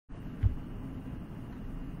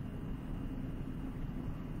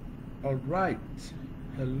All right.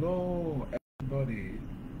 Hello, everybody.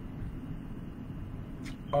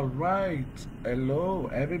 All right. Hello,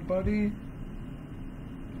 everybody.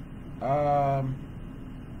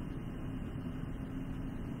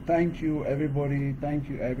 Thank you, everybody. Thank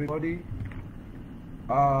you, everybody.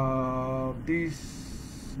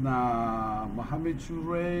 This na Mohammed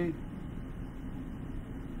Toure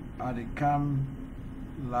at the cam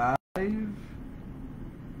live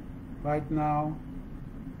right now.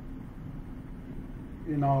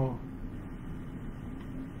 You know,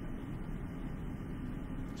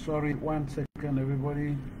 sorry, 1 second,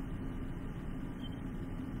 everybody.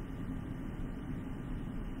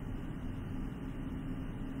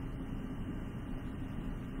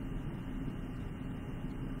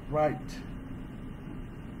 Right.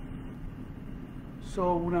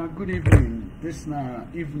 So now, good evening. This na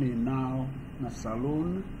evening now na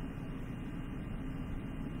saloon.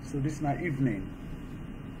 So this na evening.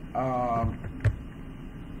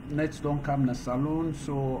 Next don't come na saloon.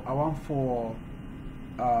 So I want for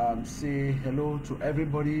say hello to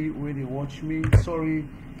everybody when they watch me. Sorry,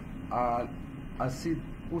 I see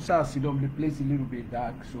also see the place a little bit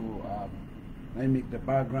dark, so I make the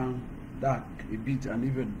background dark a bit, and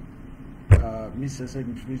even Mr. said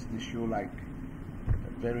increase the show like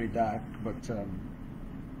very dark, but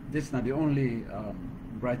this is not the only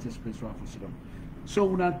brightest place for them. So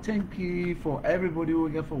una thank you for everybody who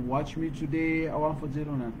get for watch me today. I want for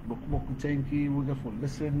una boku thank you who get for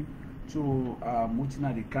listen to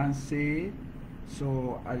Mutina they can say.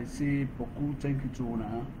 So I say boku thank you to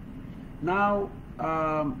una. Now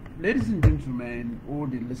ladies and gentlemen who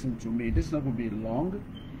they listen to me, this is not gonna be long.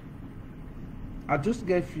 I just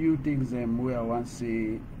get a few things where I want to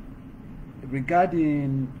say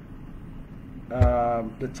regarding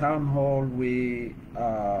the town hall where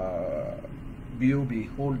B.O.B.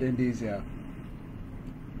 holding this year.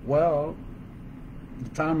 Well, the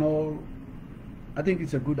town hall, I think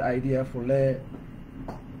it's a good idea for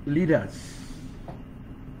leaders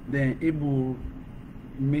then able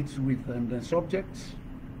meet with them, the subjects,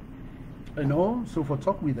 you know, so for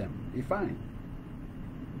talk with them, it's fine.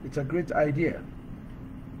 It's a great idea.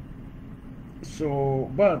 So,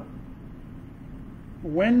 but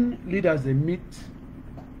when leaders they meet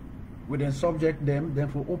with the subject them, then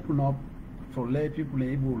for open up for let people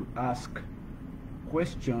able to ask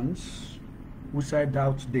questions which I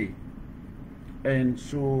doubt they. And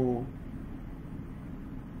so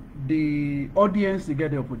the audience they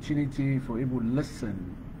get the opportunity for able to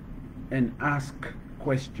listen and ask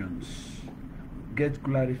questions, get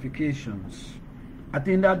clarifications. I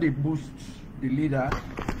think that they boost the leader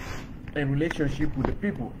and relationship with the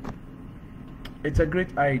people. It's a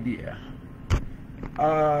great idea.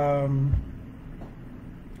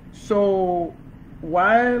 So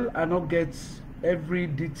while I don't get every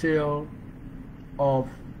detail of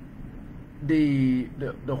the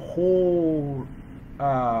whole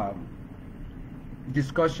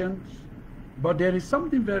discussions, but there is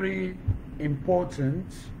something very important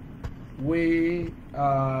where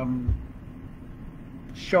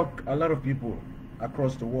shock a lot of people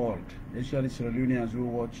across the world, especially Sierra Leoneans who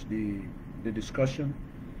watch the discussion.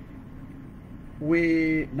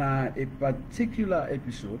 We now a particular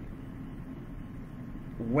episode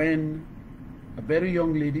when a very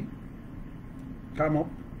young lady come up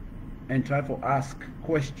and try to ask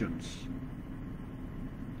questions.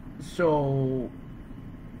 So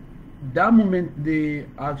that moment they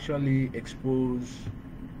actually expose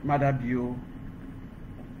Mother Bio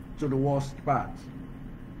to the worst part.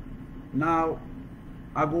 Now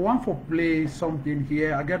I go one for play something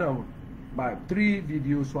here. I get about 3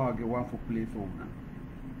 videos, so I'll get one for play for now.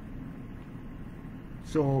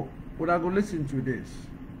 So would I go listen to this?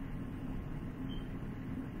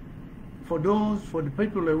 For the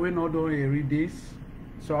people that will not read this,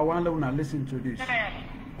 so I want them to listen to this.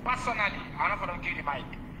 Personally, I'm not going to give the mic.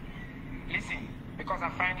 Listen, because I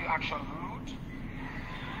find your action rude.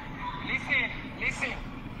 Listen.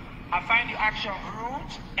 I find your action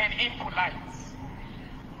rude and impolite.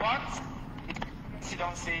 But you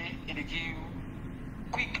don't say it will give you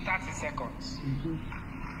quick 30 seconds.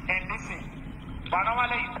 And listen, but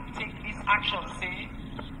normally you take this action, say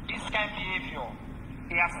this kind of behavior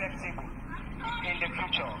is acceptable in the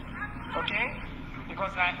future. Okay?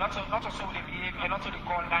 Because not to show the behavior, not to the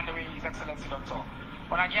call down the way His Excellency Doctor.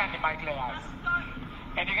 But again the mic layers.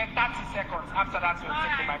 And you get 30 seconds. After that we'll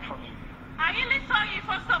take the mic from you. I'm really sorry,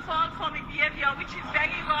 first of all, for my behavior, which is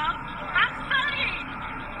very wrong. I'm sorry,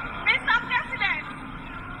 Mr. President.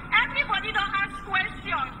 Everybody don't ask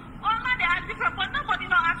questions. All they ask different, but nobody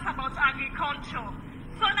don't ask about agriculture.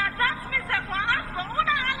 So now that's me say for ask, but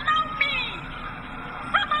allow me.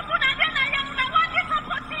 Some of you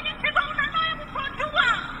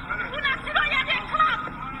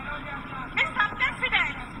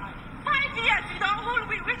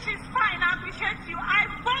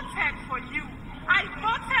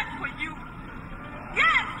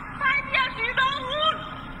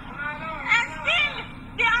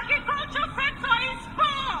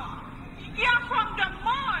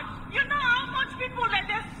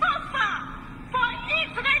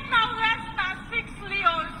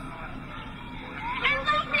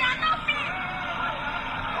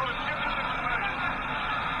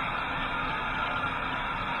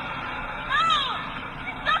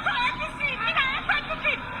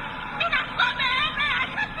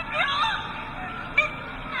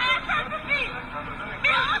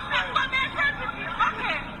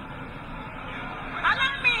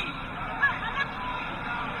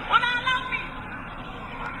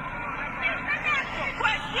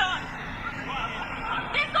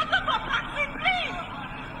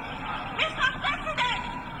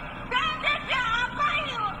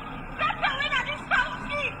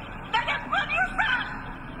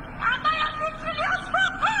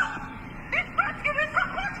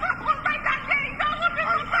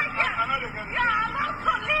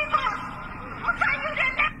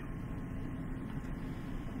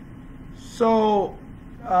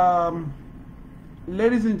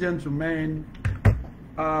ladies and gentlemen,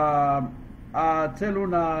 tell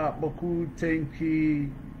una beaucoup thank you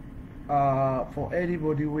for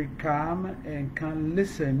anybody who come and can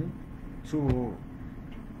listen to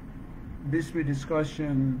this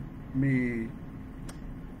discussion,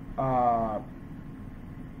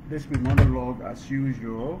 this monologue as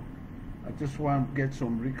usual. I just want to get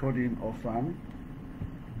some recording of them.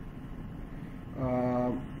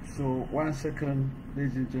 So 1 second,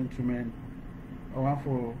 ladies and gentlemen. I want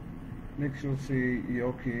to make sure say you're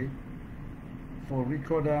okay for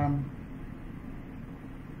record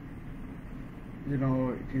you know,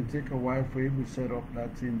 it can take a while for you to set up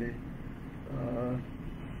that in there.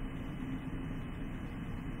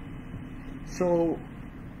 So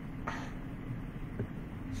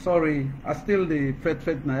sorry, I still the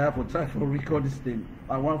fet now have to try to record this thing.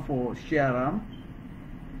 I want for share them.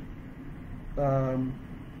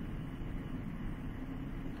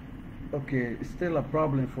 Okay, it's still a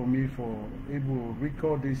problem for me for able to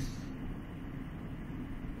record this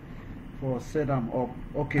for set them up.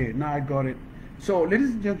 Okay, now I got it. So ladies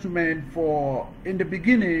and gentlemen, for in the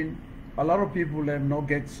beginning a lot of people have not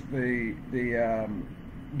get the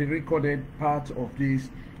recorded part of this,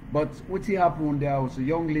 but what happened, there was a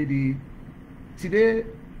young lady. Today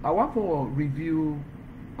I want to review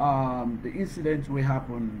the incident will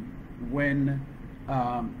happen when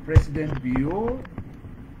President Bio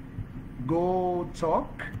go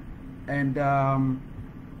talk and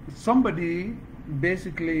somebody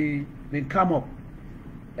basically they come up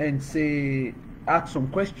and say ask some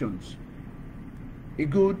questions.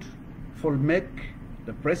 It good for make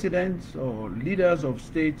the presidents or leaders of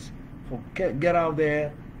states for get out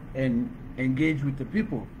there and engage with the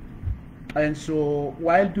people. And so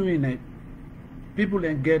while doing it, people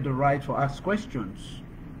then get the right to ask questions,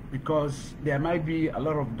 because there might be a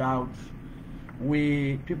lot of doubts.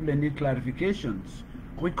 People that need clarifications.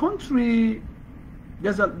 We country,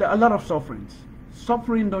 there's a lot of sufferings.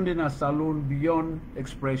 Suffering don't in a salon beyond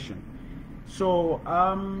expression. So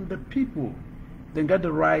the people then get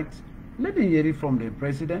the right. Let them hear it from the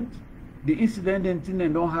president. The incident and thing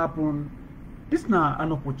that don't happen. This now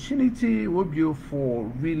an opportunity will be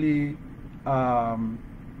for really kind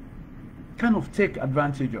of take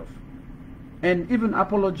advantage of, and even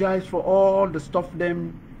apologize for all the stuff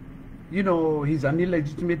them. You know, he's an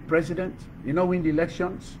illegitimate president, you know, win the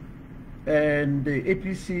elections, and the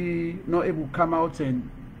APC not able to come out and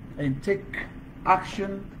take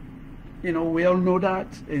action. You know, we all know that,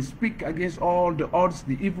 and speak against all the odds,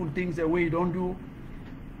 the evil things that we don't do.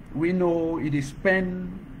 We know it is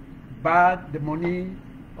spent bad, the money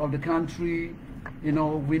of the country. You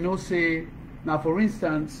know, we know say, now for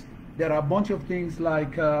instance, there are a bunch of things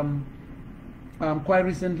like quite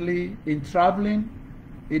recently in traveling,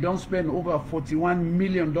 they don't spend over $41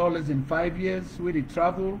 million in 5 years with the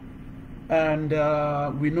travel, and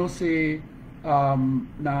we know say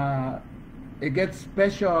now it gets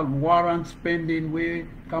special warrant spending we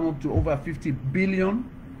come up to over 50 billion.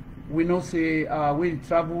 We know say with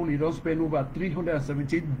travel you don't spend over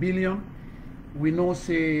 378 billion. We know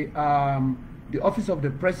say the office of the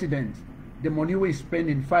president, the money we spend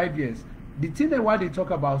in 5 years. The thing that why they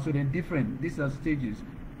talk about so they're different. These are stages.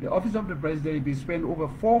 The office of the president will spend over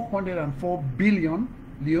 404 billion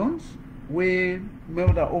leons, way more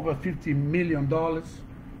than over $50 million,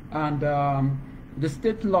 and the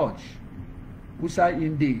state lodge, which are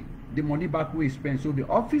in the money back we spend. So the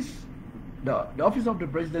office of the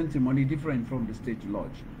president, the money different from the state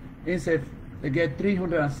lodge. Instead, they get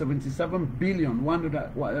 377 billion,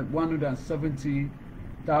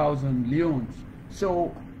 170,000 leons.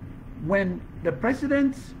 So when the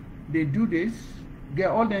presidents they do this, get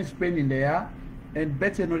all them spending there, and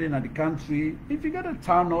better not in the country. If you get a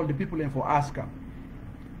town hall, the people in for ask her.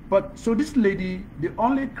 But so this lady, the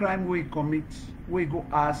only crime we commit, we go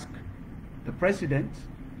ask the president,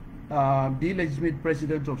 the illegitimate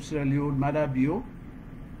president of Sierra Leone, Mada Bio,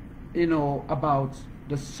 you know, about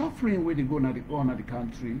the suffering where they go on the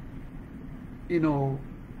country. You know,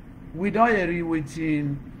 without hearing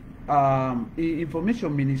waiting, the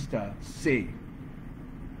information minister say.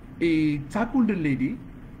 He tackled the lady.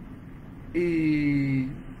 He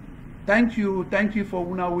thank you for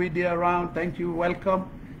una way there around. Thank you, welcome.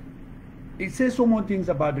 He says so many things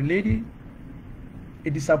about the lady.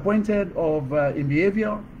 He disappointed of in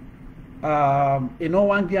behavior. You know,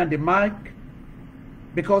 one guy on the mic,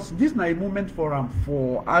 because this is not a moment for him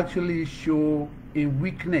for actually show a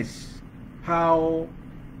weakness, how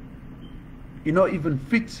you know even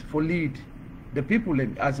fit for lead the people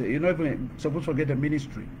as you know even supposed to get the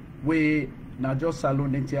ministry. We now just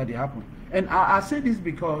salon here they happen. And I say this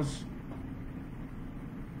because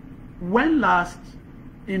when last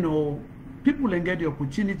you know, people can get the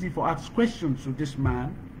opportunity for ask questions to this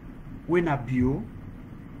man, when Abio,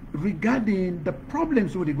 regarding the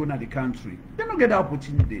problems where they go in the country. They don't get the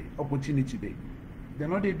opportunity there. They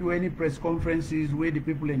not they do any press conferences where the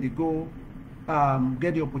people and they go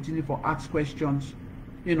get the opportunity for ask questions,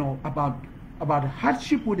 you know, about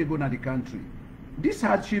hardship where they go in the country. This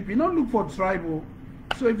hardship, you know, look for tribal.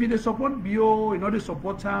 So if you support Bio, you know, they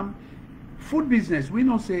support food business. We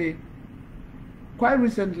know say quite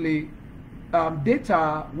recently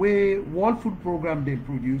data where World Food Program they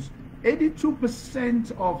produce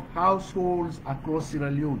 82% of households across Sierra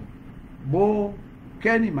Leone, Bo,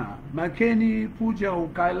 Kenima, Makeni, Puja,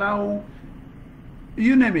 Kailao,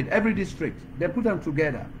 you name it, every district, they put them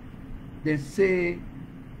together. They say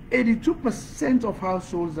 82% of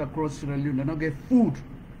households across Sierra Leone do not get food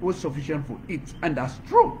was sufficient for it, and that's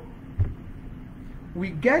true. We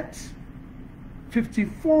get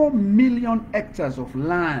 54 million hectares of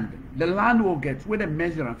land. The land will get, where they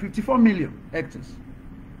measure 54 million hectares.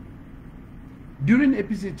 During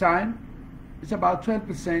APC time, it's about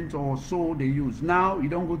 12% or so they use. Now, you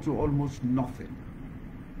don't go to almost nothing.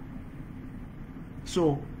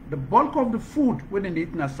 So, the bulk of the food when they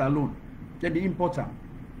eat in a saloon, then they import them.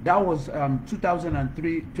 That was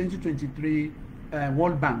 2023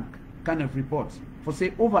 World Bank kind of reports for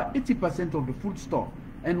say over 80% of the food stuff.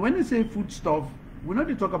 And when they say food stuff, we not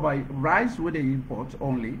talk about rice where they import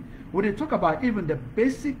only. When they talk about even the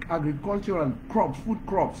basic agricultural crops, food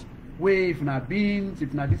crops, where if not beans,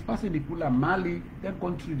 if not this person they pull a Mali, then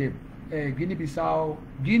country them Guinea-Bissau,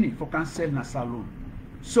 Guinea for can sell in a saloon.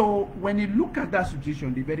 So when you look at that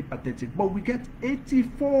situation, they're very pathetic. But we get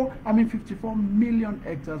 54 million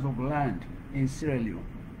hectares of land in Sierra Leone.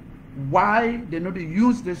 Why they not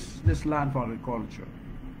use this land for agriculture?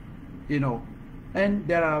 You know, and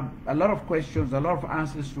there are a lot of questions, a lot of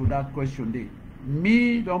answers to that question there.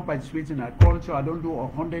 Me don't participate in agriculture. I don't do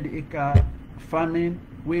 100-acre farming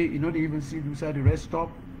where you know they even see inside the rest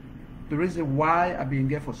stop. The reason why I've been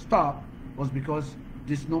there for stop was because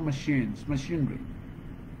there's no machinery.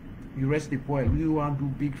 You rest the oil, you want to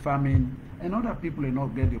do big farming, and other people will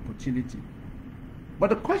not get the opportunity.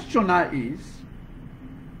 But the question now is,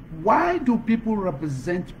 why do people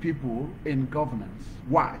represent people in governance?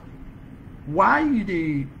 Why? Why do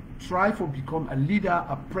they try to become a leader,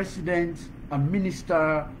 a president, a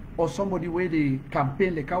minister, or somebody where they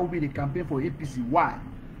campaign, like how they campaign for APC? Why?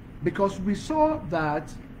 Because we saw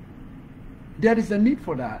that there is a need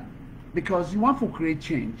for that. Because you want to create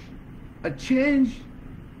change. A change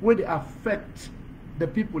where they affect the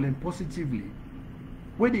people and positively,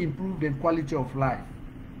 where they improve their quality of life,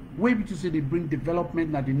 where to say they bring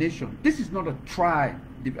development in the nation. This is not a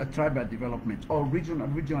tribal development or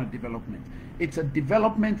regional development. It's a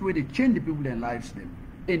development where they change the people and lives them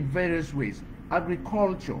in various ways.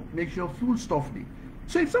 Agriculture, make sure food stuff.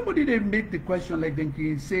 So if somebody they make the question like they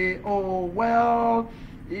can say, oh well,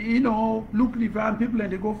 you know, look the farm people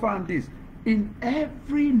and they go farm this. In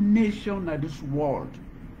every nation in this world,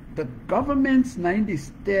 the governments now they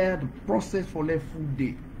steer the process for their food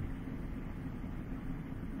day.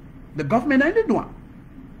 The government ain't the one.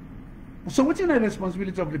 So what's in the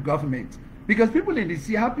responsibility of the government? Because people in the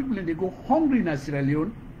see how people in they go hungry in Sierra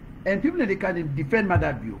Leone, and people in they can't defend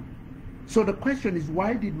Madabio. So the question is,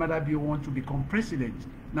 why did Madabio want to become president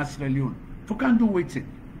in Sierra Leone? For can't do waiting.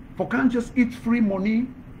 For can't just eat free money,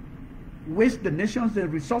 waste the nation's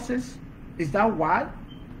resources. Is that why?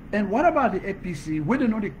 And what about the APC? Whether or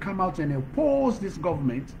not they come out and oppose this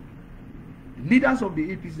government, leaders of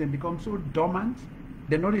the APC then become so dormant.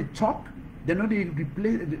 They know they talk. They know they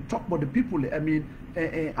talk about the people. I mean,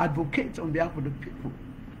 advocate on behalf of the people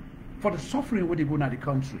for the suffering where they go in the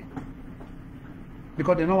country.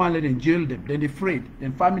 Because they don't want to let them jail them. Then they're afraid.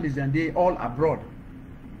 Then families and they all abroad.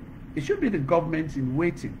 It should be the government in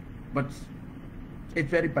waiting, but it's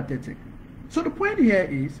very pathetic. So the point here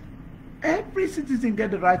is, every citizen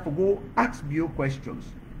get the right to go ask Bio questions.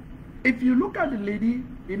 If you look at the lady,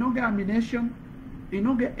 you don't get ammunition, you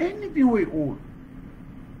don't get anything we owe.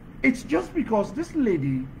 It's just because this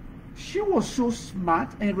lady, she was so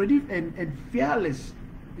smart and ready and fearless.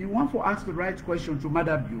 You want to ask the right question to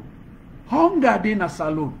Mother Bio. Hunger in a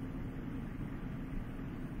salon.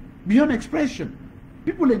 Beyond expression.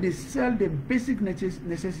 People they sell them basic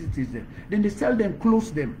necessities there. Then they sell them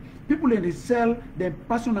clothes them. People they sell them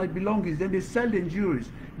personal belongings. Then they sell them jewelry.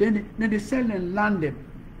 Then they sell them land them.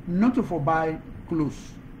 Not to for buy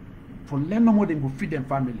clothes. For learn no more than go feed them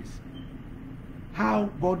families. How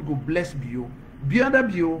God go bless Bio.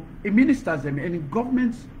 Beyond Bio, ministers them and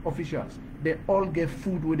government officials, they all get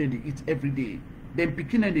food where they eat every day. Then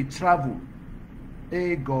picking and they travel.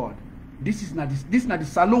 Hey God. This is not the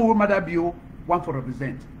salon where Mother Bio want for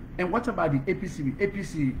represent. And what about the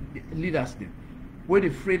APC leaders then? Where they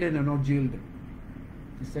free them and not jail them?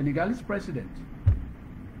 The Senegalese president.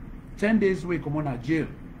 10 days away, come on a jail.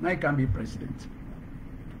 Now he can be president.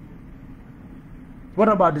 What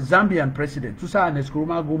about the Zambian president? Tusa and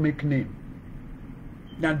Eskroma go make name.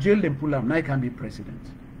 Now jail them pull up. Now he can be president.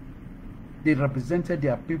 They represented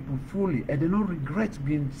their people fully and they don't regret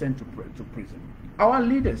being sent to prison. Our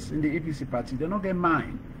leaders in the APC party, they don't get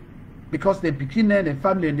mine because they begin and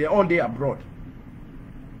family and they're all day abroad.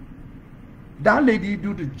 That lady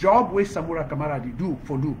do the job where Samura Kamara do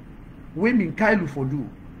for do, where Minkailu for do,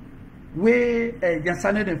 where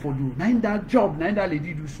Yansane them for do. Nine that job, nine that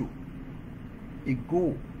lady do so. It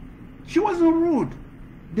go. She wasn't rude.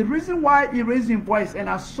 The reason why he raised his voice and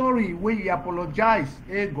I'm sorry when he apologized,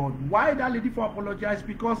 hey God, why that lady for apologize?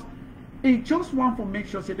 Because he just want to make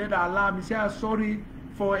sure say that Allah me say I'm sorry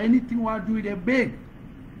for anything I do they beg.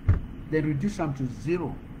 They reduce them to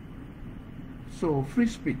 0. So free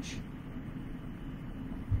speech.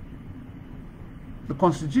 The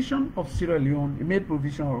Constitution of Sierra Leone made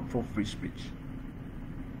provision for free speech.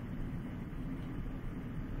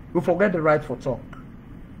 We forget the right for talk.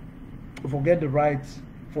 We forget the right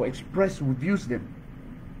for express. We've used them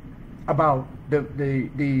about the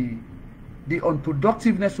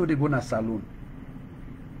unproductiveness where they go to salon.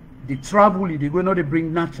 The travel, they go now they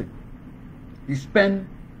bring nothing. They spend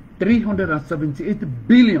 378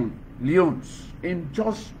 billion leones in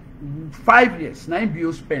just 5 years. 9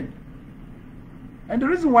 billion spent. And the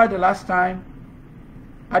reason why the last time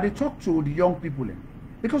I did talk to the young people,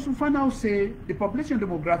 because we find out say the population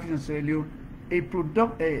demographics in Sierra Leone a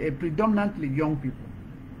predominantly young people,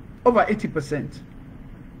 over 80%.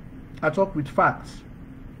 I talk with facts.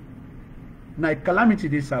 Now calamity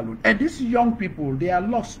they salute, and these young people they are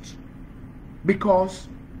lost because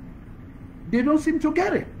they don't seem to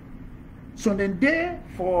get it. So then they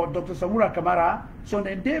for Dr. Samura Kamara, so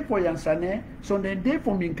then they for Yansane, so then they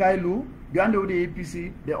for Minkailu. The under the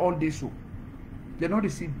APC, they all do so. They know they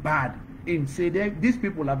see bad in say these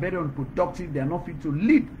people are very unproductive, they are not fit to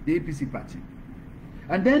lead the APC party.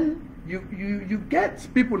 And then you get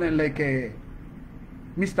people in like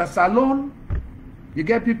Mr. Salon, you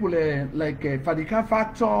get people like Fadika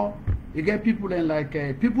Factor, you get people in like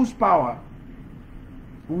People's Power,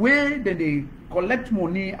 where then they collect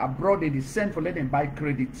money abroad, they send for let them buy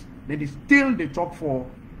credit, then they still they talk for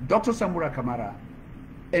Dr. Samura Kamara.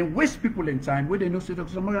 And waste people in time where they know say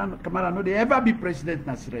Dr. Kamara no they ever be president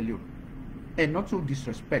in Sierra Leone. And not so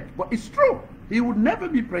disrespect. But it's true. He would never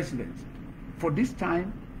be president. For this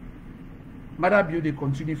time, Madabio they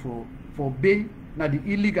continue for Bay now the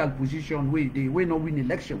illegal position where they will not win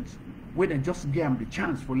elections. Where they just give them the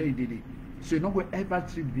chance for lady day. So you not going ever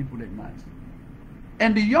treat people like nice.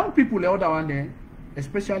 And the young people the other one there,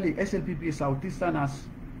 especially SLPP Southeasterners,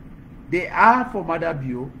 they are for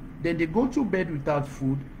Madabio. Then they go to bed without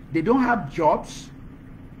food. They don't have jobs.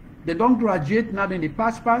 They don't graduate. Now then they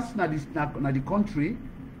pass now the country.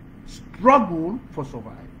 Struggle for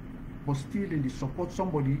survive. But still they support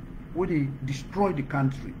somebody where they destroy the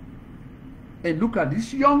country. And look at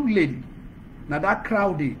this young lady. Now that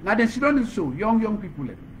crowd there. Now then she don't do so. Young people.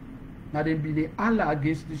 Now then be the Allah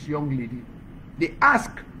against this young lady. They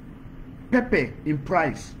ask pepper in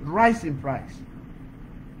price. Rice in price.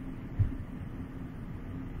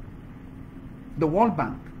 The World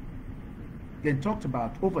Bank then talked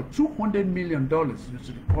about over $200 million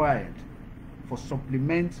is required for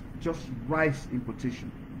supplement just rice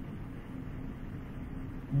importation.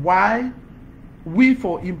 Why we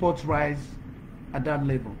for import rice at that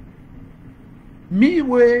level? Me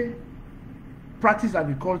we practice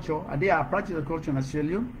agriculture, and they are practice agriculture in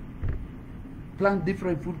Australia, plant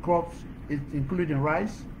different food crops, including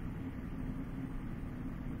rice.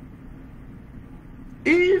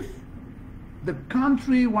 If the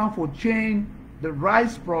country want to change the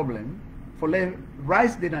rice problem for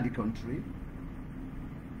rice then in the country,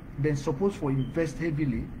 then suppose for invest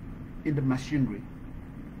heavily in the machinery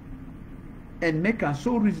and make it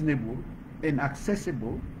so reasonable and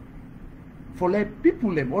accessible for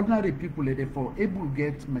people, ordinary people, for able to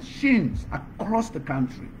get machines across the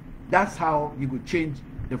country. That's how you could change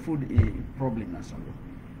the food problem as well.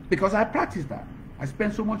 Because I practice that. I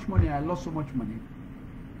spend so much money, I lost so much money.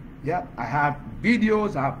 Yeah, I have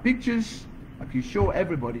videos, I have pictures, I can show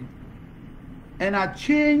everybody. And I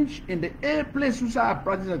change in the air places I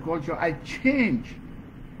practice agriculture, I change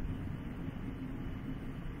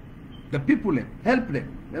the people, help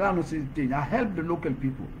them. I help the local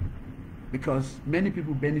people because many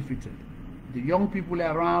people benefited. The young people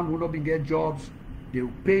around who don't get jobs, they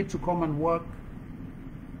were paid to come and work.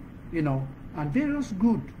 you know, and various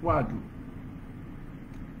good what I do.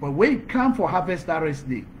 But when it come for harvest arrest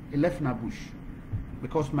day, he left na bush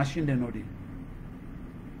because machine they know they.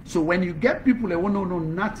 So when you get people that won't know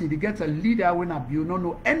nothing, they get a leader when you don't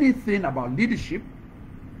know anything about leadership,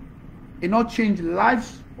 it not change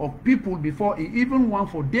lives of people before he even want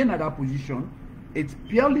for them at that position. It's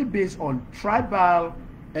purely based on tribal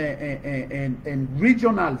and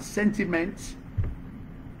regional sentiments,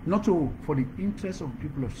 not for the interest of the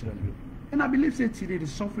people of Sierra Leone. And I believe that today the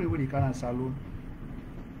suffering with the Canal Salon,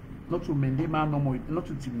 not to Mendema, no more, not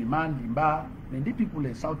to Timniman, Limba, Mende people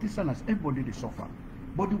in Southeasterners, everybody they suffer.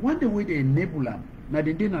 But the one way they enable them, now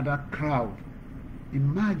they didn't that crowd.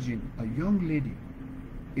 Imagine a young lady,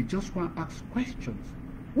 it just want to ask questions.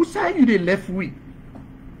 Who say you they left with?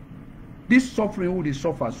 This suffering who they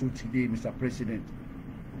suffer so today, Mr. President.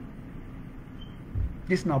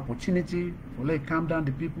 This is an opportunity for let calm down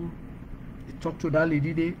the people. They talk to that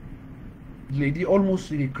lady there. The lady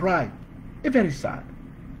almost really cried. It's very sad.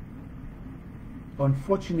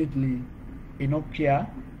 Unfortunately, he not care.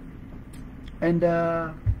 And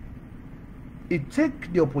it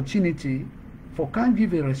take the opportunity for can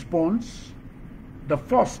give a response. The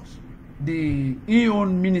first, the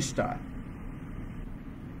Eon minister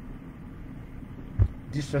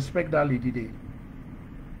disrespect that lady there.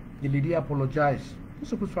 The lady apologized. You're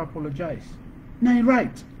supposed to apologize. Now you're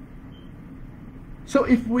right. So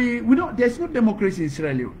if we don't, there's no democracy in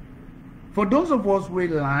Sierra Leone. For those of us who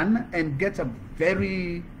learn and get a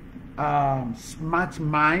very smart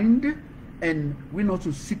mind, and we know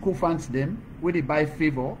to sycophant them when they buy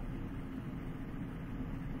favor,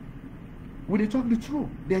 when they talk the truth.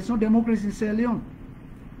 There's no democracy in Sierra Leone.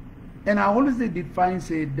 And I always define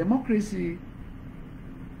say democracy.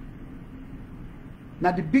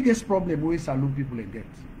 Now the biggest problem we salute people get.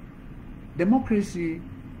 Democracy,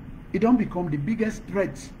 it don't become the biggest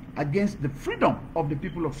threat against the freedom of the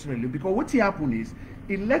people of Sierra Leone. Because what happen is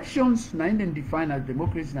elections now then define as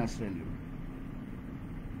democracy in Sierra Leone.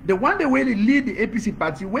 The way they lead the APC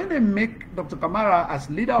party, when they make Dr. Kamara as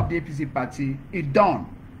leader of the APC party, it done.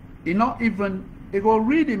 It not even, it go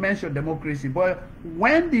really mention democracy, but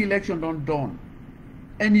when the election don't done,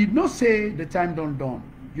 and you don't say the time don't done,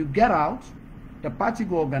 you get out, the party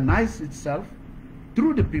go organize itself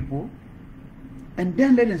through the people, and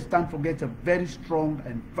then let them stand for get a very strong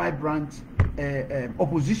and vibrant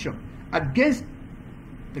opposition against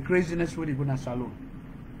the craziness where they go in salon,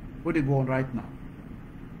 where they go on right now.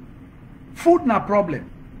 Food na problem.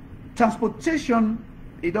 Transportation,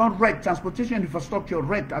 it don't wreck. Transportation infrastructure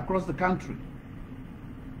wreck across the country.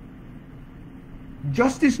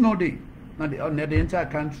 Justice no day on the entire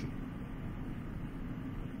country.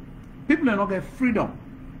 People are not get freedom.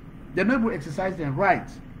 They're not able to exercise their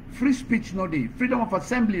rights. Free speech no day. Freedom of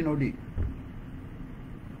assembly no day.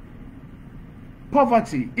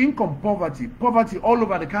 Poverty, income poverty, poverty all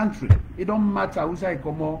over the country. It don't matter who's I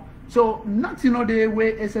come on. So nothing of the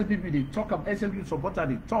way SLPP they talk about SLPP supporter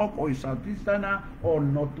they talk or Southeasterner or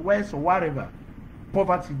Northwest or whatever.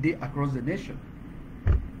 Poverty day across the nation.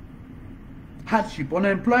 Hardship,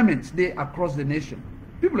 unemployment day across the nation.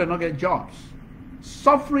 People are not getting jobs.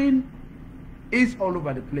 Suffering is all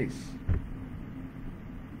over the place.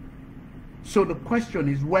 So the question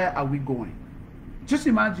is, where are we going? Just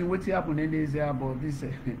imagine what happened in this year about this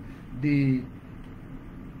the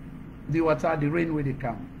water, the rain where they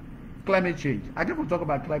come. Climate change. I just want to talk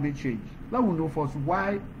about climate change. Let we know first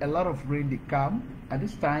why a lot of rain they come at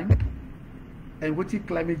this time, and what is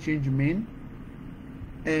climate change mean,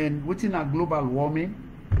 and what is global warming,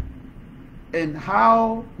 and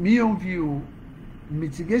how me on view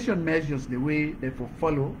mitigation measures the way they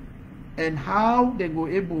follow, and how they go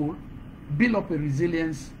able build up a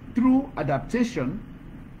resilience through adaptation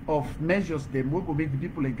of measures they will go make the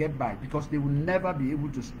people get by, because they will never be able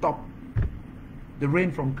to stop the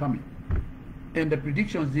rain from coming. And the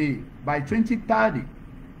predictions say by 2030,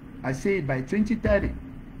 I say it by 2030,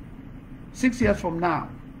 6 years from now,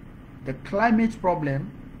 the climate problem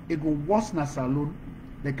it go worse than Salon.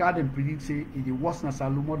 The garden predict say it is worse than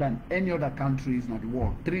Salon more than any other countries in the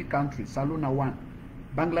world. 3 countries, Salon are one,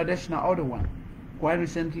 Bangladesh na other one. Quite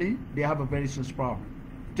recently, they have a very serious problem.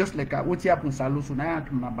 Just like what happened in Salon, so now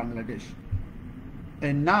in Bangladesh.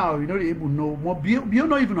 And now you don't even know more. You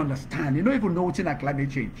don't even understand. You don't even know what's in a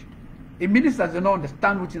climate change. The ministers don't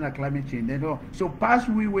understand what's in a climate change. They know. So pass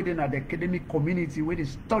we within the academic community where they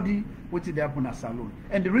study what's happening at Salon.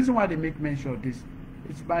 And the reason why they make mention of this,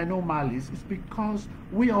 it's by no malice. It's because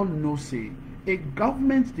we all know, say, a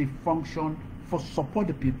government they function for support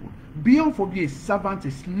the people. Beyond for be a servant,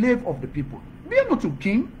 a slave of the people. Beyond not to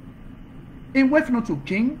king. In wife not to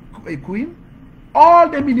king, a queen. All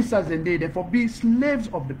the ministers and they for be slaves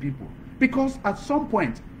of the people. Because at some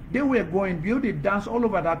point, they were going, they dance all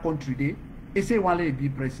over that country. They say one lady be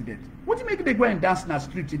president. What do you make they go and dance in the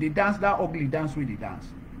street? They dance that ugly dance where they dance.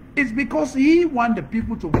 It's because he want the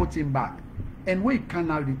people to vote him back. And when he can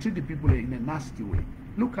now, they treat the people in a nasty way.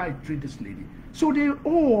 Look how he treat this lady. So they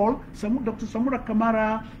all, Dr. Samura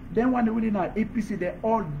Kamara, then when they were in our APC, they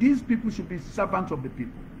all, these people should be servants of the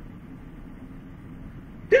people.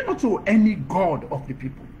 They're not to any god of the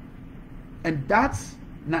people. And that's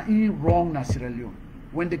not wrong na Sierra Leone.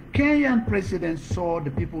 When the Kenyan president saw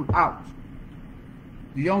the people out,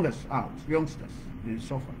 the youngsters, they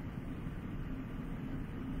suffer.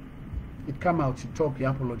 It come out, he talk, he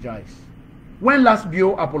apologize. When last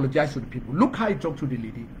Bio apologized to the people, look how he talked to the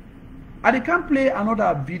lady. And they can't play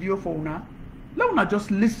another video for Una. Let Una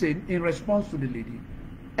just listen in response to the lady.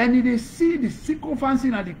 And they see the sycophants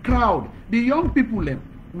in the crowd, the young people them,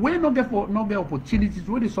 where not get opportunities,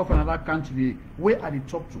 where they suffer in another country, where are they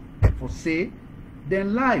talk to? For say, their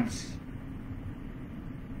lives,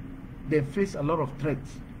 they face a lot of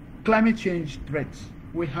threats. Climate change threats,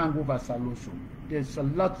 we hang over Saloso. There's a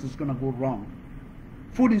lot that's going to go wrong.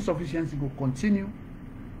 Food insufficiency will continue.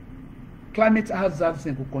 Climate hazards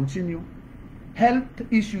will continue. Health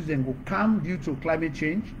issues will come due to climate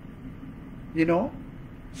change. You know?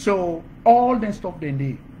 So, all the stuff they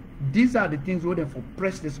need. These are the things we for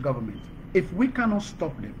press this government. If we cannot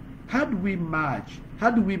stop them, how do we match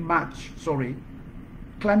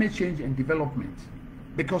climate change and development?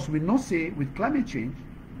 Because we know say with climate change,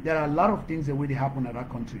 there are a lot of things that will happen in our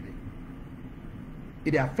country.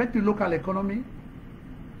 It affects the local economy.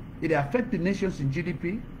 It affects the nations in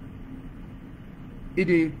GDP.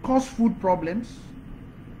 It cause food problems.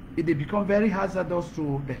 It become very hazardous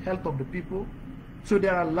to the health of the people. So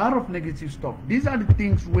there are a lot of negative stuff. These are the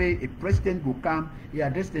things where a president will come, he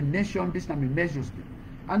address the nation, this time he measures them.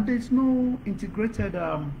 And there's no integrated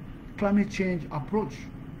climate change approach.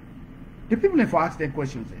 The people have asked their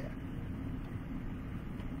questions there.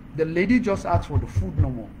 The lady just asked for the food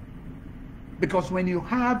no more. Because when you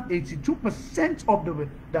have 82% of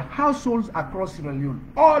the households across Sierra Leone,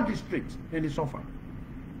 all districts, then they suffer.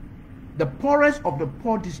 The poorest of the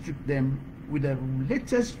poor district, them, with the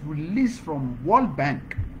latest release from World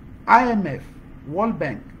Bank, IMF, World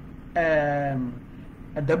Bank,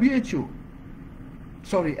 WHO,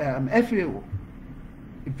 sorry, FAO,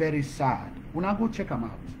 very sad. When I go check them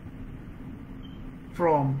out,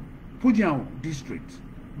 from Pujiao district,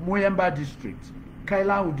 Moyamba district,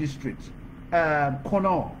 Kailau district,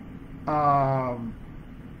 Kono,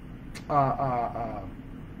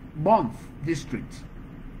 Month district,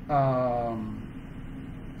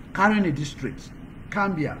 Karani district,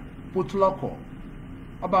 Cambia, Putloko,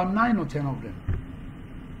 about 9 or 10 of them.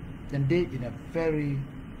 Then they in a very,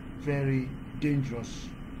 very dangerous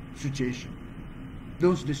situation.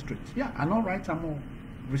 Those districts. Yeah, I know, right? Some more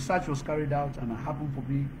research was carried out and I happened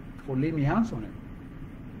for laying my hands on it.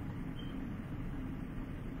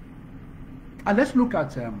 And let's look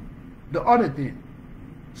at the other thing.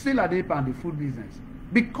 Still at the food business.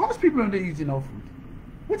 Because people don't eat enough food,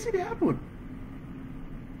 what's it happen?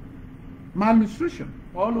 Malnutrition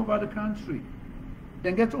all over the country.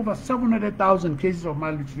 Then get over 700,000 cases of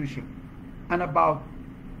malnutrition. And about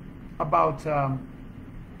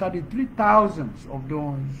 33,000 of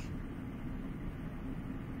those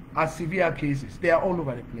are severe cases. They are all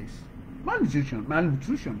over the place. Malnutrition,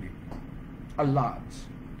 a lot.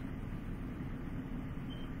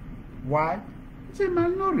 Why? They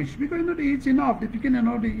malnourished because you know they eat enough. The beginning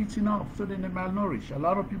know they eat enough, so then they malnourished. A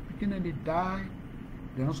lot of people beginning they die.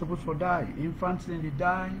 They're not supposed to die. Infants then they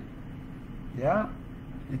die. Yeah,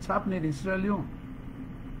 it's happening in Sierra Leone.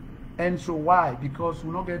 And so why? Because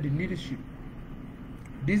we don't get the leadership.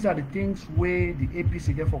 These are the things where the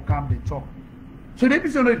APC get for camp they talk. So the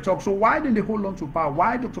APC don't talk. So why then they hold on to power?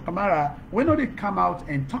 Why Dr. Kamara? When don't they come out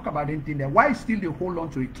and talk about anything there? Why still they hold on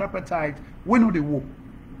to it tripartite? When don't they walk?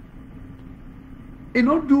 They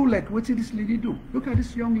don't do like what did this lady do? Look at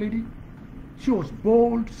this young lady. She was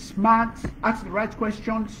bold, smart, asked the right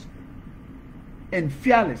questions, and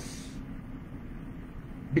fearless.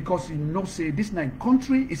 Because you know, say this nine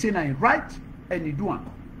country, he say nine right, and he do one.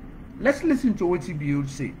 Let's listen to what Bio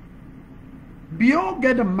say. Bio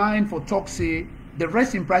get the mind for talk say the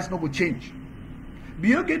rest in price no will change.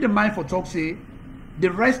 Bio get the mind for talk say the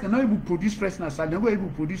rest, they're not able to produce fresh nasal, they're not able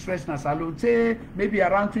to produce fresh nasal, say maybe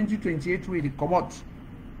around 2028 where they come out.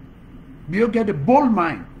 Bio get the bold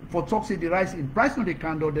mind for talk say the rice in price no they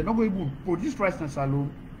candle, they're not able to produce fresh nasal.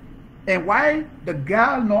 And why the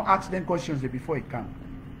girl not ask them questions before it come?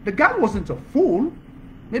 The girl wasn't a fool,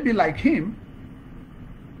 maybe like him.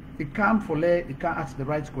 It can't ask the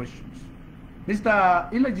right questions.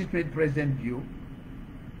 Mr. Illegitimate President Bio,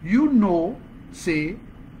 you know, say,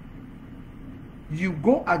 you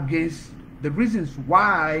go against the reasons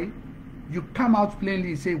why you come out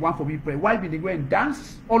plainly say one for me pray. Why did they go and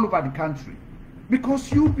dance all over the country?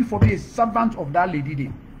 Because you before be a servant of that lady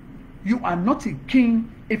there. You are not a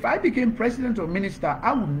king. If I became president or minister,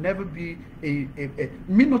 I would never be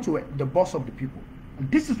the boss of the people. And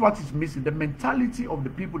this is what is missing. The mentality of the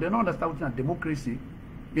people. They don't understand what's democracy.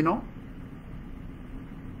 You know?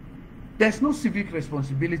 There's no civic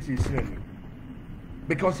responsibility in Sierra Leone.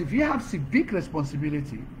 Because if you have civic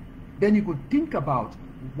responsibility, then you could think about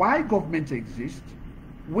why government exists,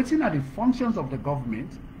 what are the functions of the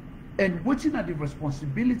government, and what are the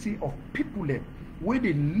responsibility of people there, where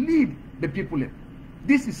they lead the people there.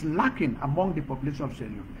 This is lacking among the population of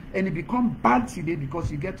Sierra Leone. And it becomes bad today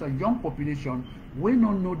because you get a young population who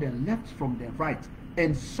don't know the left from the right,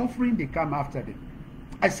 and suffering they come after them.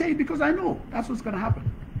 I say it because I know that's what's going to happen.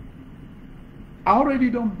 I already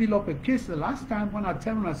don't build up a case the last time when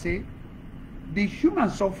I say the human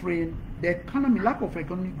suffering, the economy, lack of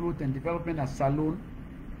economic growth and development at Salone,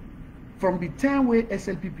 from the time where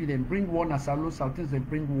SLPP then bring war at Salone, Southerners then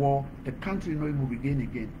bring war, the country no will begin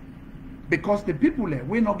again. Because the people there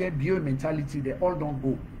will not get BO mentality, they all don't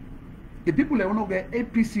go. The people there will not get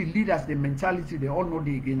APC leaders, the mentality, they all know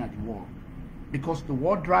they again at the war. Because the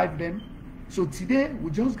war drive them. So today,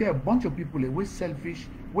 we just get a bunch of people who are selfish,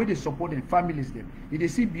 where they support their families them. If they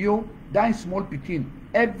see BO dying small Pekin,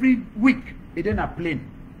 every week, it then a plane.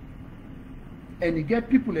 And you get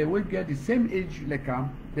people who will get the same age like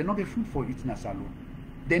they not get food for eating a salon.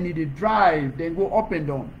 Then they drive, they go up and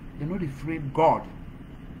down. They know they frame God.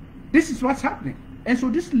 This is what's happening. And so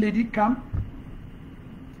this lady come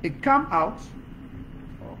out.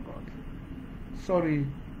 Oh God. Sorry,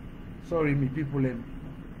 me people.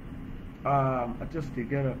 I just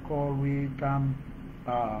get a call. We come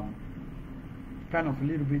kind of a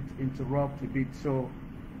little bit interrupt a bit. So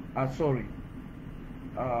sorry.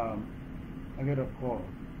 I get a call.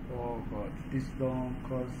 Oh God, this don't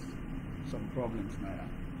cause some problems now.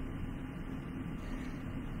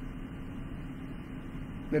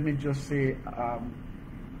 Let me just say,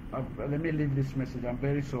 let me leave this message. I'm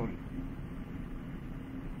very sorry.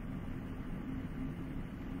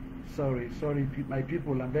 Sorry, my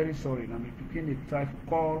people. I'm very sorry. I'm beginning to try to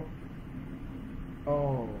call.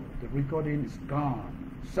 Oh, the recording is gone.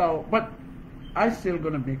 So, but I still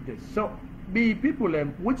gonna make this. So, the people,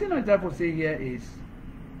 what I try to say here is,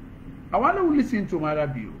 I want to listen to my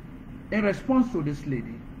review in response to this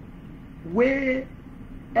lady, where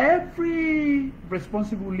every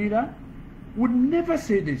responsible leader would never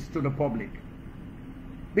say this to the public,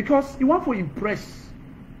 because you want to impress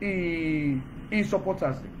in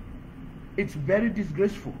supporters. It's very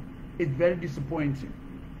disgraceful. It's very disappointing.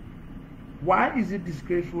 Why is it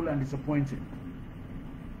disgraceful and disappointing?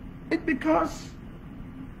 It's because,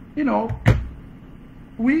 you know,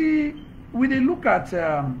 we look at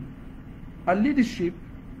a leadership.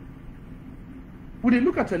 When they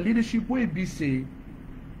look at a leadership where we say,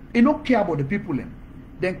 they don't care about the people,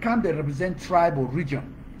 then can't they represent tribe or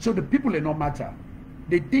region? So the people no matter.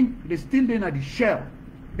 They think they still in at the shell.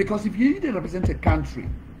 Because if you need to represent a country,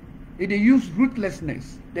 if they use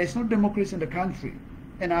ruthlessness, there's no democracy in the country.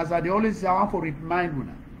 And as I always say, I want to remind you,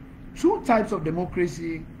 two types of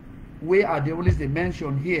democracy where are they always they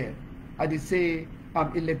mention here, are they say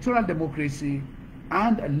electoral democracy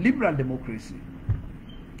and a liberal democracy.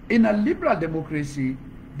 In a liberal democracy,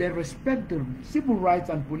 they respect the civil rights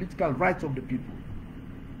and political rights of the people.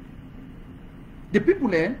 The people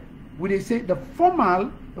there, when they say the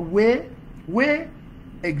formal way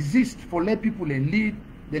exists for let people lead,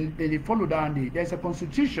 then they follow down. There's a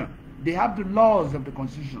constitution. They have the laws of the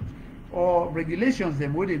constitution or regulations.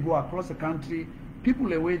 Them where they go across the country, people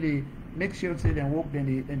the way they make sure say they work,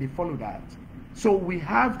 then they follow that. So we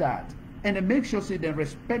have that, and they make sure say they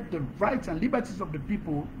respect the rights and liberties of the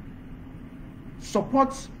people,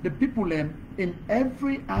 supports the people in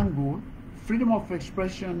every angle, freedom of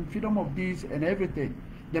expression, freedom of this and everything.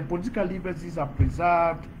 The political liberties are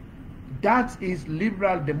preserved. That is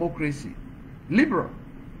liberal democracy. Liberal.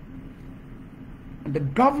 And the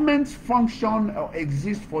government's function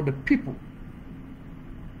exists for the people.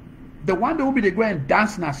 The one that will be they go and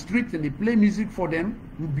dance in the street and they play music for them,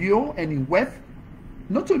 in Bio and in West,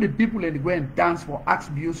 not only the people that they go and dance for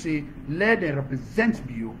ask Bio say, let them represent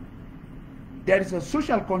Bio. There is a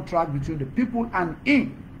social contract between the people and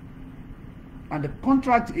in. And the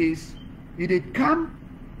contract is, if they can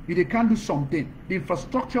do something. The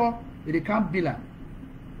infrastructure, if they can't build it.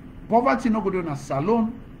 Poverty no go do in a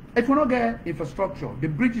salon. If we don't get infrastructure, the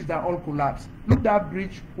bridges that all collapse. Look that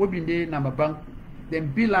bridge, we been there, number bank.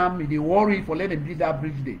 Then Bilam, they worry for letting them build that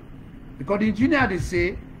bridge there. Because the engineer, they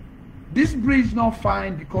say, this bridge not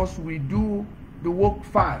fine because we do the work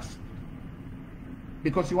fast.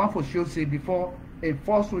 Because you want for sure say before a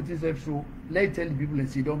false routine so let tell the people and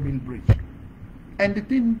say don't build bridge. And the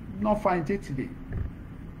thing not fine take today.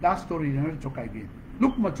 That story they don't talk again.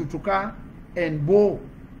 Look Matutuka and Bo,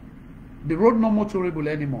 the road no more tolerable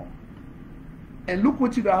anymore. And look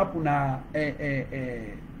what you happen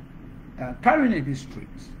carrying a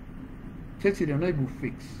district. Take they're not able to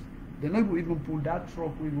fix. They're not able to even pull that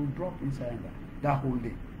truck, we will drop inside that whole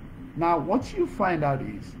day. Now what you find out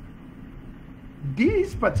is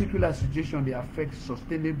this particular situation they affect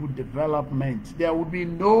sustainable development. There would be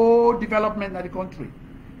no development in the country.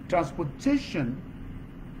 Transportation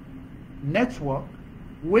network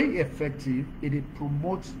way effective, it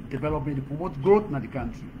promotes development, it promotes growth in the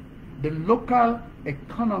country. The local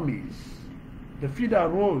economies, the feeder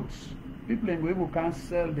roads, people in Guebu can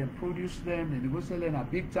sell them, produce them, and they go sell them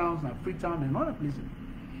at big towns, at Freetown, and other places.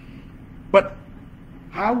 But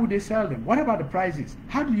how would they sell them? What about the prices?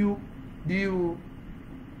 How do you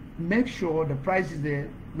make sure the prices there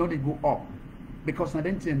not they go up? Because I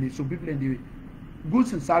don't think so people in the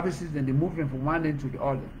goods and services then they move them from one end to the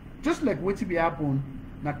other. Just like what be happen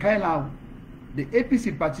na Kailau, the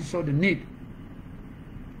APC party saw the need.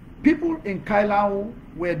 People in Kailau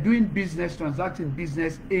were doing business, transacting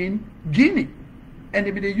business in Guinea. And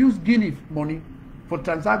they use Guinea money for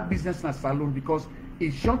transact business in Salon because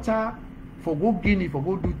it's shorter for go Guinea, for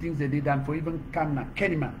go do things they did than for even come na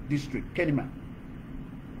Kenima district, Kenima.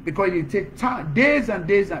 Because it take time, days and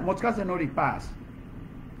days, and Motkas and already pass.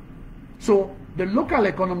 So the local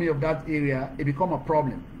economy of that area, it become a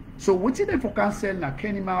problem. So what if they can sell na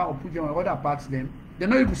Kenima or Pujama or other parts them, they're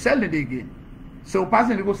not able to sell it again. So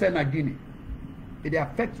person they go sell na Guinea. It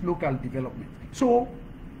affects local development. So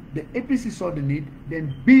the APC saw the need,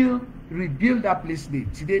 then rebuild that place there.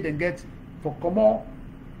 Today they get for Komo,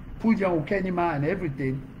 Pujama, Kenima and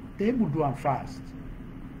everything, they able to do them fast.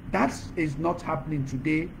 That is not happening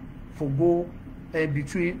today for go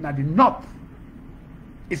between now the north.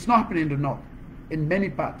 It's not happening in the north, in many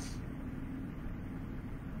parts.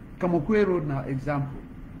 Kamokwe Road now example.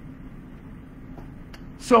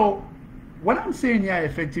 So what I'm saying here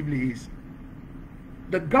effectively is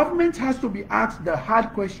the government has to be asked the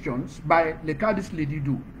hard questions by like how this lady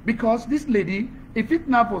do. Because this lady, if it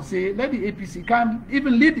now for say let the APC can't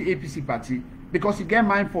even lead the APC party because he get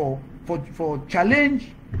mind for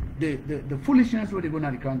challenge the foolishness where they go in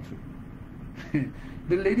the country.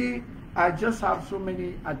 The lady, I just have so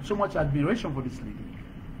much admiration for this lady.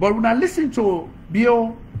 But when I listen to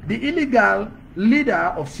Bio, the illegal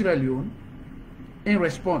leader of Sierra Leone, in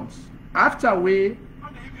response, after we,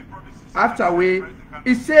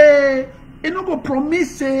 he say, he no go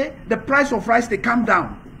promise say the price of rice they come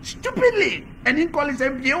down stupidly, and he call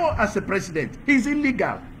himself Bio as the president. He's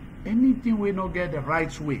illegal. Anything we not get the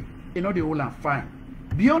right way, you know the whole and fine.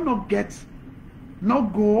 Bio not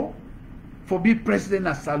go for be president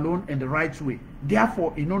as Salon in the right way.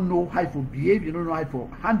 Therefore, you don't know how to behave, you don't know how to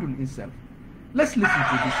handle himself. Let's listen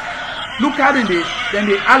to this. Look at it, then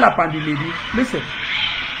they all up on the lady. Listen.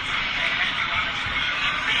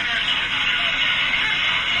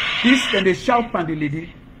 This, then they shout on the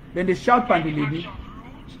lady. Then they shout on the lady.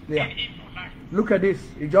 Yeah. Look at this.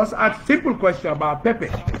 He just asked simple question about Pepe.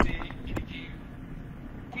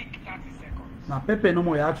 Now Pepe no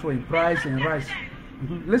more ask for in price and rice.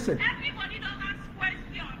 Listen. Everybody don't ask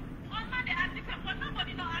questions. All man they ask different, but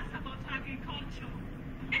nobody don't ask about agriculture.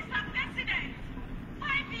 Mr. President,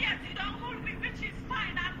 5 years you don't rule with which is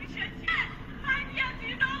fine, I appreciate you. 5 years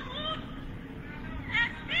you don't rule.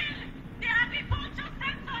 And still the agriculture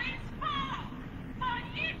sector is poor. For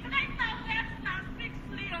it right now less than 6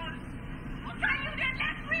 million. Okay, you the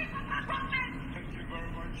next week of our government. Thank you very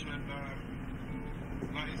much, and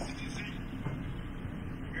nice to see you.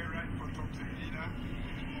 Get right for talk to you leader.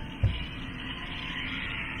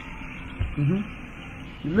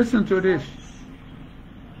 Listen to this.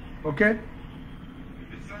 Okay?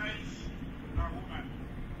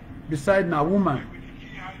 Beside na woman.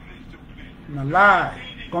 Na lie.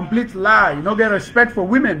 Complete lie. You don't get respect for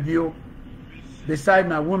women, you. Beside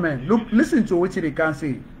na woman. Look, listen to what they can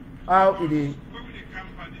say. How it is.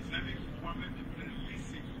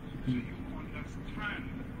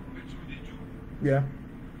 Yeah.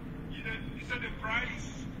 You said the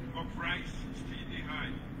price of rice still high.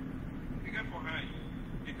 They get for high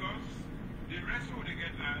because the rest of they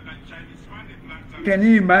get like Chinese one they plant. Can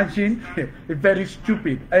you imagine? Very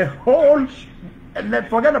stupid. A whole, and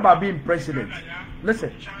forget about being president.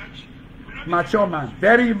 Listen, Church. We don't mature man,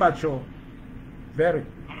 very mature, very.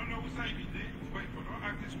 I don't know who side it is, but if you don't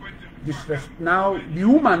ask this question, Now the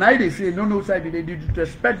woman, I they say no no side they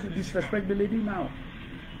disrespect the lady now.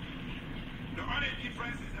 the only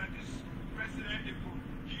difference is that this president will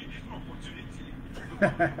give this opportunity to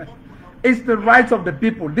open up. It's the rights of the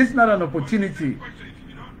people. This is not an opportunity. Question, if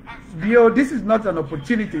you don't ask Bio, this is not an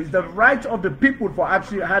opportunity. It's the right of the people for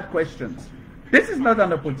actually hard questions. This is not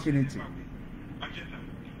an opportunity. agenda,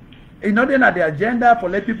 It's not in the agenda for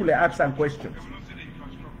let people ask some questions. they will not say the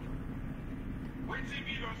infrastructure. What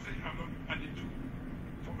TV don't say and they do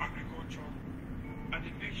for agriculture, and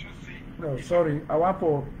they make sure say No, sorry. I want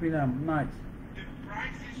for Pinam night. the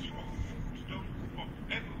prices of food don't go up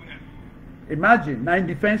everywhere. Imagine 9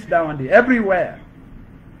 defense down there everywhere.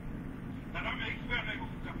 Now that makes where I go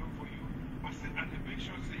come up for you. I said, and they make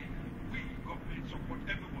sure say we government support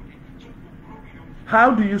everybody so we grow your food.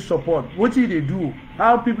 How do you support? What do they do?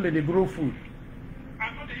 How people they grow food? I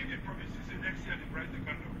know they even promises say next year the price they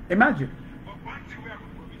can do. Imagine. But one thing we have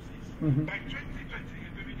promises Mhm. by 2020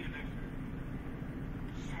 maybe they left.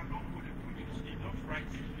 Salon will produce enough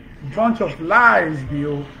rice. Bunch of lies,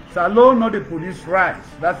 Bio. Salon not the produce rice.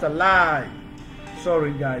 That's a lie.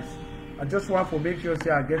 Sorry, guys. I just want to make sure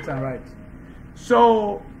say I get it right.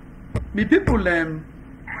 So, the people yeah.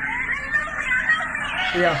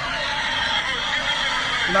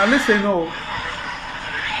 Now listen, no.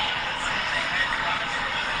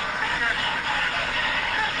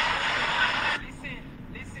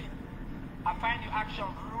 Listen. I find your action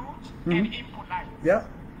rude and impolite. Yeah.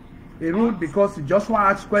 They rude because you just want to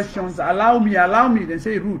ask questions. Allow me. They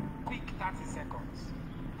say rude. Quick 30 seconds.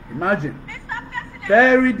 Imagine. Mr. President,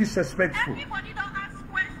 Very disrespectful. everybody don't ask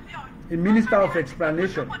questions. A minister of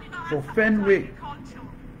explanation for Fenway.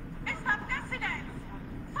 Mr. President,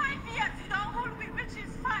 5 years you don't rule, which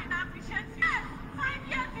is fine, I appreciate you. Yes, 5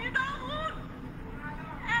 years you don't rule.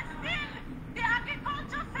 And still, the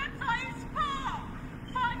agriculture sector is poor.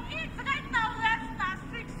 For it right now, less than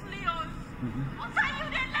 6 leos. What are you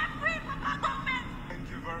the left wing of our government? Thank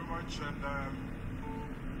you very much. And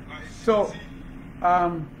So,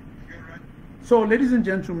 so ladies and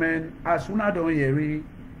gentlemen, as una don hear,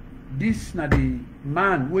 this na the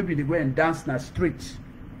man wey be the go and dance na street.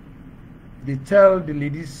 They tell the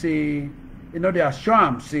ladies say, you know, they assure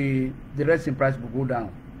am say the rice in price will go down.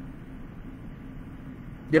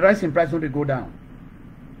 The rice in price no dey go down.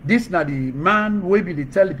 This na the man wey be dey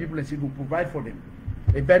tell the people and say go provide for them.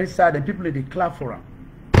 They very sad and people dey clap for am.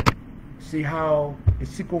 See how a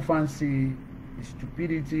sycophancy, a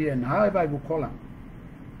stupidity, and however I go call am,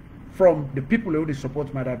 from the people who they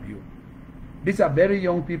support Mother Bio. These are very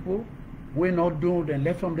young people. We're not doing them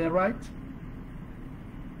left from them right.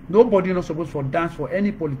 Nobody not supposed to dance for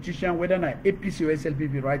any politician, whether na APC or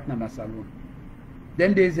SLPP right now in a salon.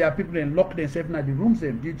 Then there are people that lock themselves in the rooms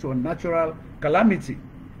due to a natural calamity.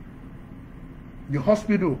 The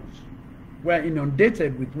hospitals were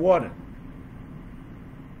inundated with water.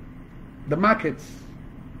 The markets,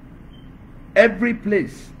 every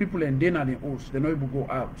place, people in dinner and host, they not able to go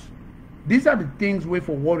out. These are the things where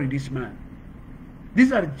for worry this man.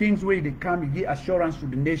 These are the things where they come and give assurance to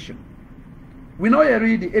the nation. We know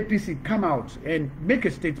already the APC come out and make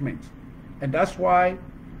a statement. And that's why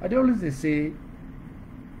I always say,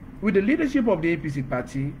 with the leadership of the APC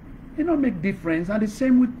party, they don't make difference. And the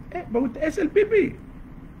same with SLPP.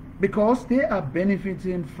 Because they are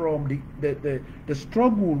benefiting from the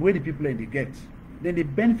struggle where the people in the get. Then they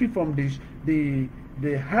benefit from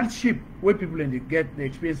the hardship where people in the get the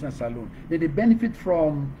experience in salon. Then they benefit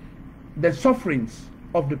from the sufferings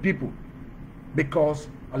of the people. Because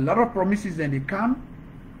a lot of promises then they come,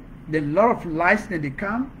 then a lot of lies then they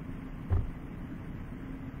come.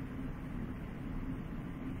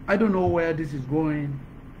 I don't know where this is going,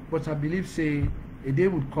 but I believe say a day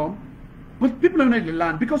would come. But people don't know the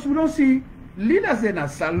land because we don't see leaders in a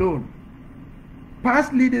salon.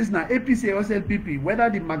 Past leaders na APC or SLPP, whether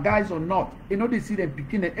the magais or not, you know they see them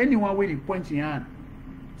picking at anyone where they point in hand,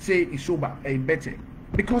 say it's sober and better.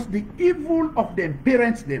 Because the evil of them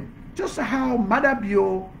parents them. Just how Mother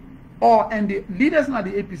Bio and the leaders na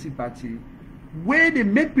the APC party, where they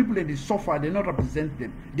make people that they suffer, they not represent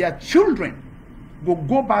them. Their children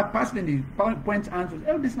go back past them, the point answers.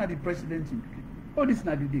 Oh, this is not the president. Oh, this is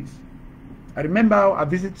not this. I remember I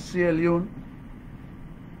visited Sierra Leone.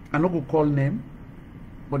 I'm not going to call name,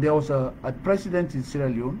 but there was a president in Sierra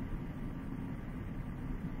Leone.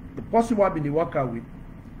 The person who I've been working with,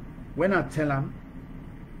 when I tell him,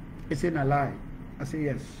 he said a lie. I say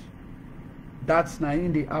yes. That's not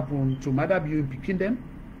in the happen to Mother Bio in picking them.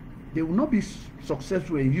 They will not be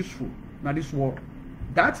successful and useful in this world.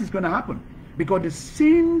 That is going to happen. Because the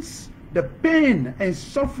sins, the pain and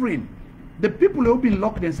suffering, the people who been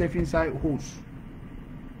locked themselves inside holes,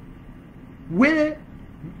 where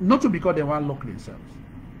not to because they want to lock themselves.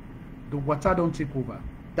 The water don't take over.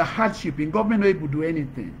 The hardship in government not able to do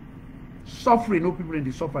anything. Suffering, no people in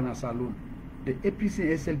the suffering alone. The APC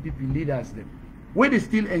and SLPP leaders them, where they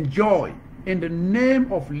still enjoy in the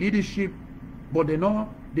name of leadership, but they know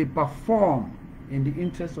they perform in the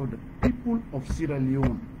interest of the people of Sierra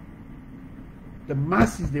Leone. The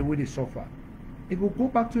masses, the way they suffer. It will go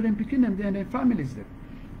back to them, picking them there and their families there.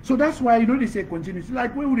 So that's why, you know, they say continuity.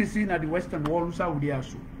 Like we would see at the Western Wall,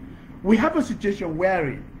 we have a situation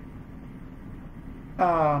where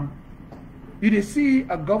you see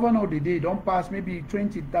a governor of the day don't pass maybe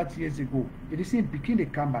 20, 30 years ago. You see him picking the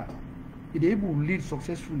camera. He able to lead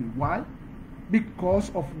successfully. Why? Because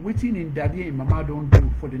of waiting in daddy and mama don't do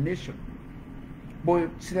for the nation. But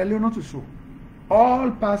Sierra Leone not so. All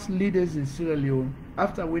past leaders in Sierra Leone,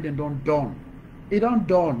 after waiting don't done. It don't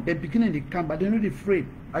done. They're beginning the camp, but they're not afraid.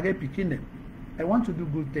 I get picking them. I want to do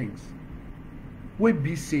good things. We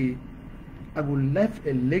be say, I will left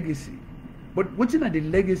a legacy. But what's in the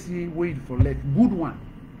legacy wait for left? Good one.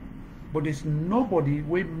 But there's nobody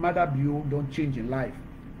where Mother Bio don't change in life.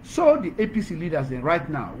 So the APC leaders then right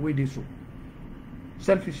now, where they so.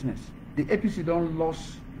 Selfishness. The APC don't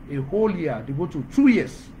lost a whole year. They go to 2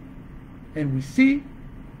 years. And we see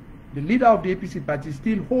the leader of the APC party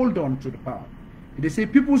still hold on to the power. They say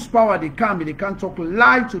people's power, they come, they can't talk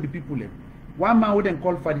lie to the people. One man wouldn't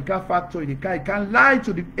call for the car factory, he can't lie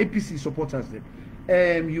to the APC supporters.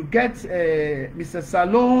 You get Mr.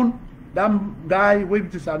 Salon, that guy,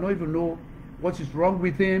 wait to I don't even know what is wrong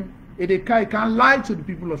with him. He can't lie to the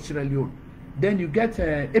people of Sierra Leone. Then you get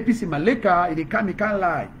APC Maleka, he can't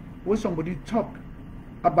lie. When somebody talk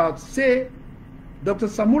about, say, Dr.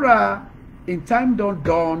 Samura, in time don't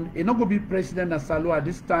dawn, he not going to be president of Salo at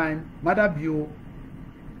this time, Mother Bio,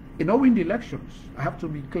 he not win the elections. I have to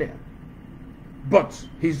be clear. But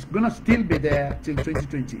he's going to still be there till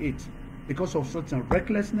 2028 because of certain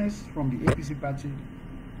recklessness from the APC party.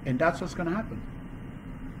 And that's what's going to happen.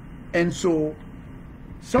 And so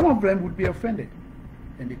some of them would be offended.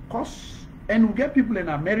 And the cost, and we get people in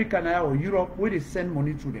America now or Europe where they send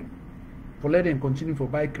money to them for let them continue for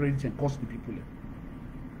buy credits and cost the people.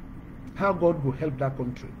 How God will help that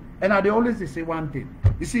country. And they always say one thing.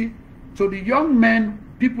 You see, so the young men,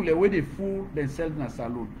 people where they fool themselves in a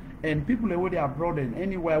saloon, and people where they are abroad and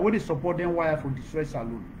anywhere, where they support them wire for destroy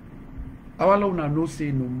saloon. Our Lord now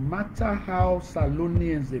say no matter how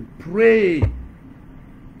Salonians they pray,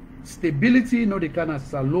 stability no they can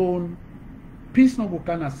salon, peace no go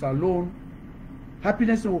can salon,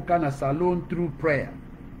 happiness no go can salon through prayer,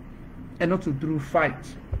 and not through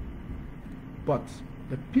fight. But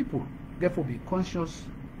the people therefore be conscious,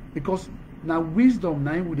 because now wisdom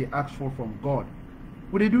now would they ask for from God.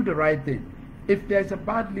 Would they do the right thing? If there's a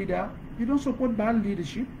bad leader, you don't support bad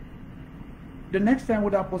leadership. The next time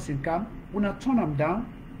when that person come, when I turn them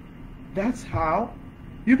down, that's how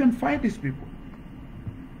you can fight these people.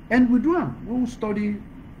 And we do them. We will study,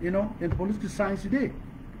 you know, in political science today.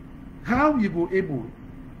 How you go able,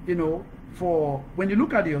 you know, for when you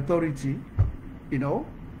look at the authority, you know,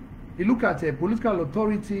 you look at a political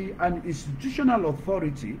authority and institutional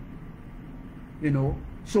authority, you know,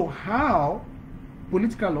 so how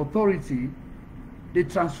political authority, they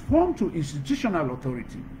transform to institutional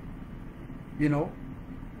authority, you know.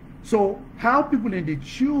 So how people in they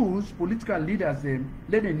choose political leaders, then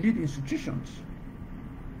let them lead institutions.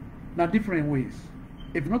 Now different ways.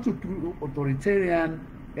 If not through authoritarian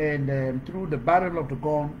and through the barrel of the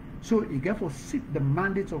gun, so you get for seek the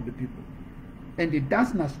mandate of the people. And they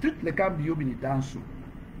dance na street like I'm the dance.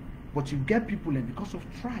 But you get people in because of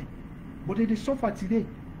tribe. But they suffer today.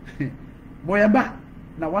 Moyamba,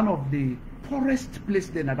 now one of the poorest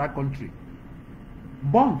places in that country.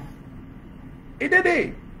 Bomb.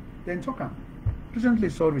 Day. Then talk on. Recently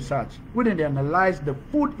saw research where they analyze the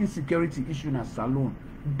food insecurity issue in a saloon.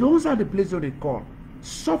 Those are the places they call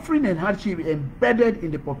suffering and hardship embedded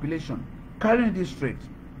in the population. Current district,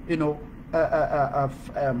 you know,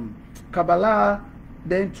 Kabbalah,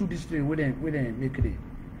 then 2 districts where they make it.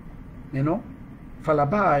 You know,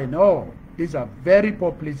 Falaba and all. These are very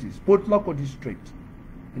poor places. Port Loco district,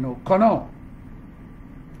 you know, Kono,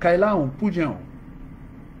 Kailaon, Pujan.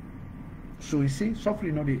 So you see,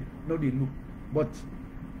 suffering not the look. But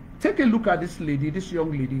take a look at this lady, this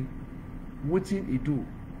young lady, what he do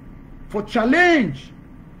for challenge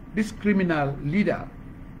this criminal leader.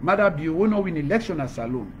 Mother Bio will not win election at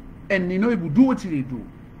Salon, and you know he will do what he do.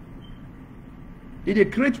 They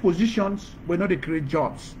create positions, but not they create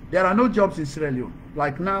jobs. There are no jobs in Sierra Leone.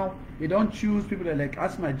 Like now, He don't choose people like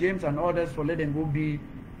Asma James and others for let them go be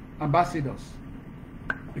ambassadors.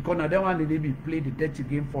 Because now they want they be play the dirty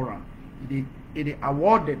game for them. They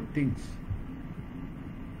award them things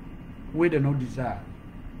where they no desire.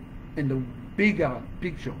 In the bigger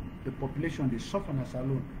picture, the population they suffer as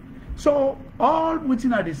alone. So all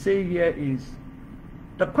within they say here is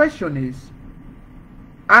the question is,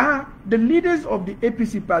 are the leaders of the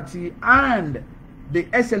APC party and the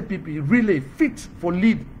SLPP really fit for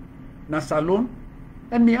lead na salon?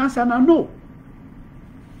 And the answer now no.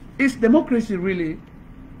 Is democracy really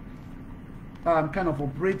kind of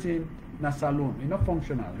operating na salon? It's not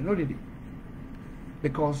functional, you know, really.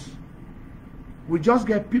 Because we just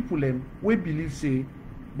get people them we believe say,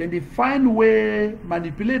 then they find way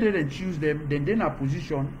manipulated and choose them, then they're in a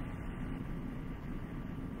position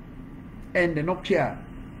and they not care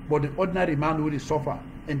but the ordinary man will suffer.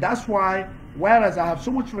 And that's why, whereas I have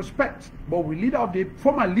so much respect, but we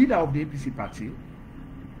former leader of the APC party,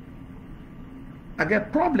 I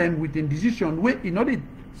get problem with the decision where in order to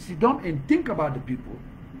sit down and think about the people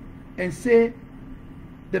and say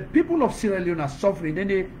the people of Sierra Leone are suffering. Then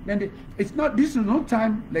they it's not, this is no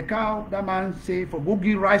time like how that man say for go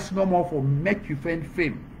give rice no more for make you find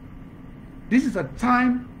fame. This is a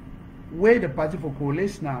time where the party for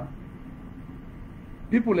coalesce now.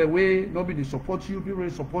 People away, nobody support you, people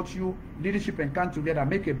support you, leadership and come together,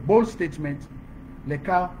 make a bold statement like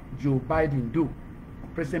how Joe Biden do.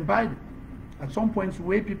 President Biden, at some points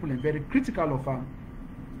where people are very critical of him,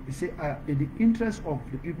 he say in the interest of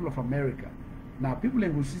the people of America. Now people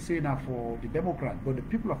will say now for the Democrat, but the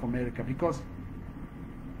people of America, because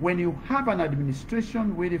when you have an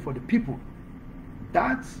administration waiting for the people,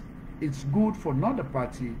 that it's good for not the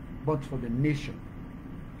party, but for the nation.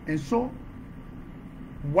 And so,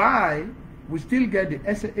 why we still get the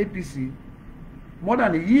APC more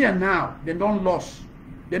than a year now, they don't lose.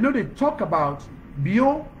 They know they talk about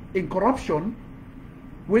bio in corruption,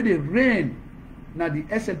 where they reign now the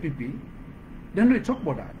SLPP, they know they talk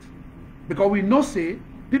about that. Because we know say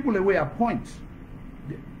people away appoint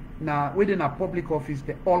now within a public office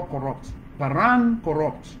they all corrupt. Paran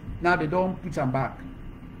corrupt. Now they don't put them back.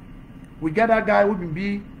 We get that guy who will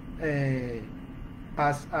be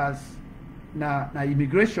as na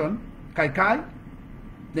immigration, Kai,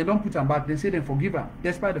 they don't put him back, they say they forgive him,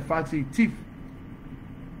 despite the fact he's a thief,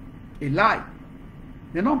 a lie.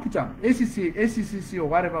 They don't put him, ACCC or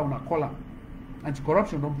whatever on a call him,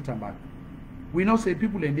 anti-corruption don't put him back. We know say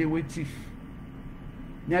people in there wait thief,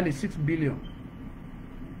 nearly 6 billion.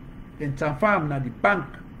 Then transform na the bank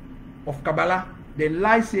of Kabbalah, they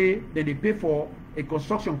lie say that they pay for a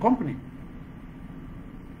construction company.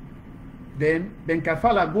 Then Ben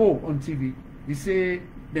Kafala go on TV. He say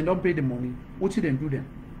they don't pay the money. What should they do them?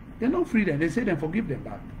 They don't free them. They say they forgive them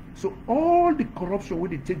back. So all the corruption will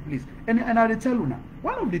take place. And I tell you now,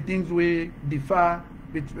 one of the things we differ,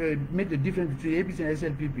 make the difference between APC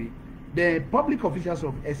and SLPP, the public officials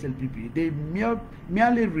of SLPP, they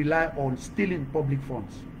merely rely on stealing public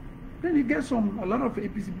funds. Then you get a lot of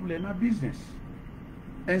APC people in our business.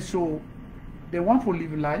 And so they want to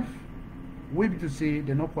live life. We be to say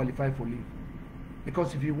they're not qualified for leave.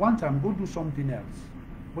 Because if you want them, go do something else.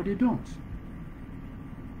 But they don't.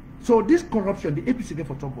 So this corruption, the APC get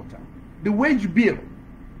for top water. The wage bill,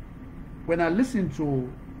 when I listen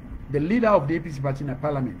to the leader of the APC party in the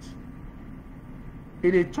parliament,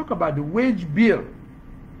 they talk about the wage bill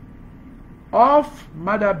of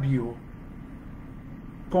Mother Bill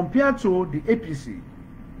compared to the APC,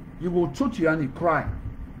 you will touch you and you cry.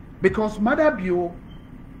 Because Mother Bill,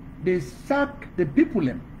 they sack the people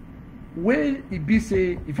them where it be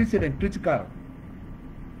say if you say them critical.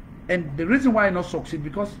 And the reason why I not succeed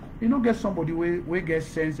because you don't get somebody where get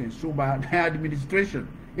sense and sober administration.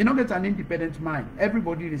 You don't get an independent mind.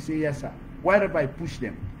 Everybody they say yes sir. Wherever I push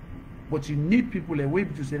them. But you need people a way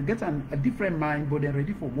to say get a different mind, but they're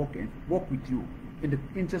ready for work with you in the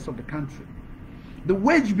interest of the country. The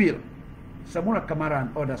wage bill, Samura Kamara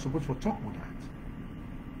and others are supposed to talk about that.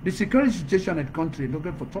 The security situation in the country, not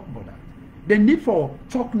going for talk about that. The need for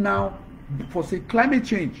talk now for say climate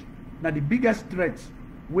change. Now the biggest threats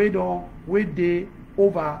we they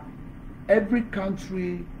over every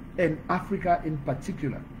country and Africa in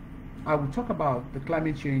particular. I will talk about the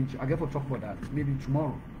climate change. I get to talk about that maybe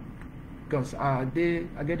tomorrow. Because I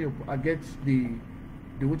get the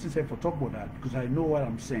what you say for talk about that because I know what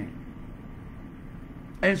I'm saying.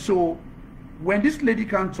 And so when this lady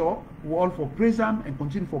can talk, we all for praise him and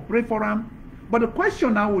continue for pray for him. But the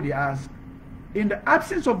question now would ask, in the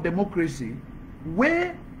absence of democracy,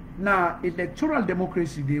 where now electoral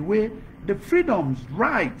democracy, the way the freedoms,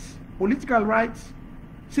 rights, political rights,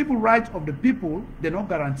 civil rights of the people, they're not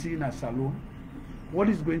guaranteeing a salon. What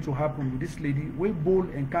is going to happen with this lady? We bold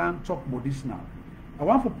and can't talk about this now. I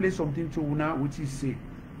want to play something to Una, which is say,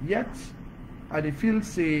 yet I feel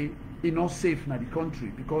say it's not safe in the country,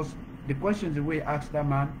 because the questions the way asked that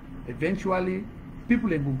man, eventually people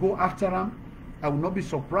will go after him. I will not be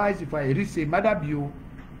surprised if I really say Mother Bio,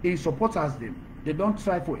 he supporters them. They don't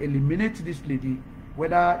try to eliminate this lady,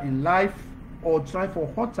 whether in life or try for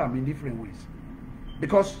hurt them in different ways.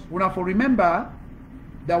 Because when I remember,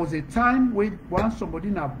 there was a time when somebody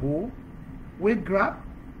in a bow, we grab,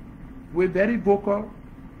 we very vocal,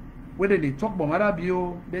 whether they talk about Mother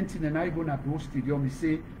Bio, then and I go to the stadium, we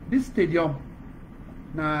say, this stadium,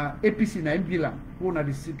 na APC na Mbila, who na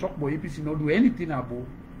the talk about APC not do anything about.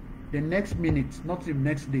 The next minute, not the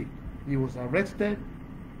next day, he was arrested,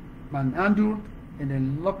 manhandled, and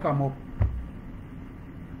then lock him up.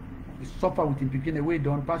 He suffered with him picking away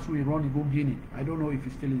down, pass we run, he go Guinea. I don't know if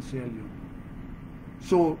he's still in Sierra Leone.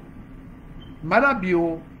 So, Mother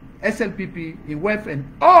Bio, SLPP, in WEF, and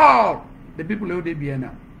all the people who they be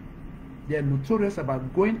now, they are notorious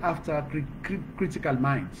about going after critical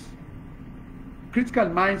minds. Critical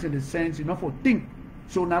minds in the sense, you know, for think.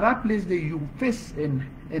 So now that place there you face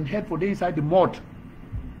and head for the inside the mud.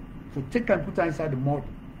 So take and put her inside the mud.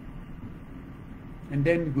 And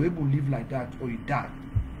then you go able to live like that or you die.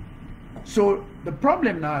 So the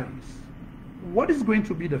problem now is, what is going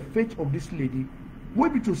to be the fate of this lady? Will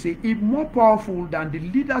be to say it's more powerful than the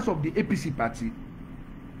leaders of the APC party.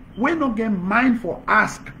 We not get mind for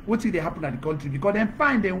ask what did they happen at the country, because then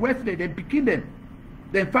find them welfare, then picking them,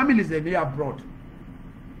 then families that they abroad.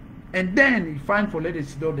 And then he find for let them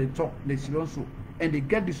sit down, they talk, they sit down so, and they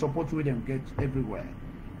get the support with them get everywhere.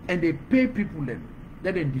 And they pay people them,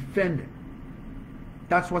 let them defend them.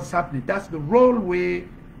 That's what's happening. That's the role where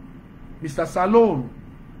Mr. Salon,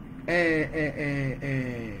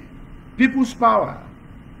 People's Power,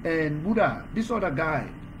 and Buddha, this other guy,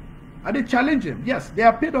 and they challenge him. Yes, they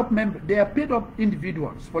are paid up members, they are paid up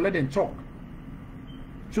individuals for let them talk.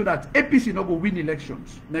 So that APC not go win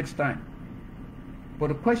elections next time. But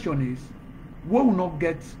the question is, we will not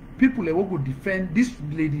get people who will defend this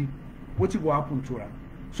lady, what will happen to her.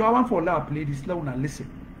 So I want for allow ladies, let una listen.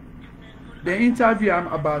 The interview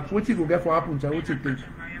about what will get for happen to her, what you think.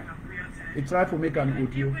 They try to make an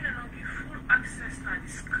audio. Full access to the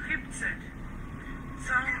scripted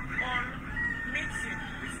town hall meeting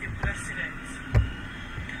with the president.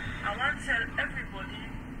 I want to tell everybody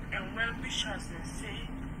and well wishers and say,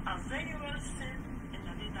 I'm very well safe and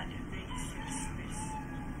I'm in a very safe space.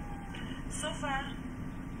 So far,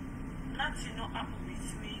 nothing not happened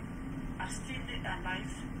with me. I still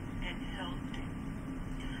alive and healthy.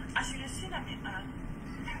 As you see, I'm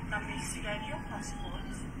a Sierra Leone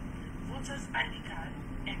passport, voter's ID card,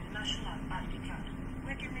 and national ID card.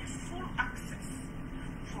 We give me full access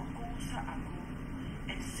for go I go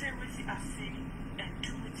and say what I say and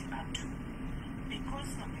do what I do.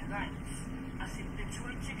 Because of my rights as a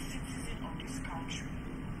patriotic citizen of this country.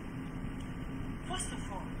 First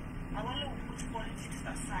of all, I want to put politics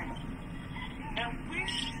aside and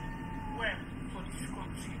wish well for this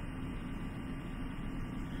country.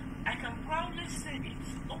 I can proudly say it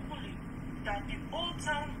openly that the Old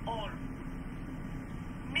Town Hall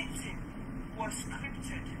meeting was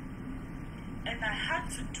scripted, and I had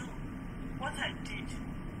to do what I did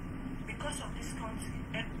because of this country,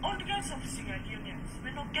 and hundreds of Sierra Leoneans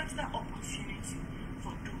may not get that opportunity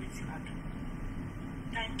for doing it I do.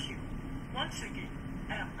 Thank you. Once again,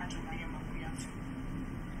 I am Adonai Makuyatu.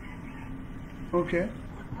 Okay.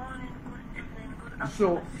 Good morning, good evening, good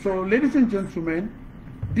afternoon. So ladies and gentlemen,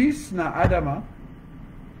 this na Adama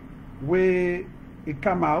where it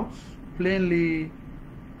come out plainly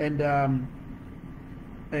and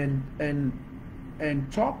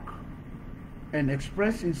talk and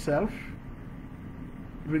express himself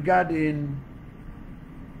regarding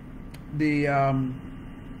the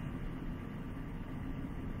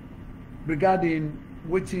regarding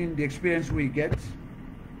waiting the experience we get.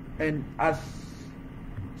 And as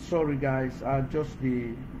sorry guys, just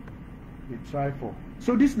the trifle.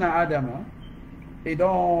 So this na Adama, he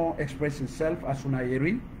don't express himself as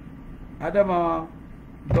Unayeri. Adama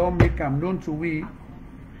don't make him known to we.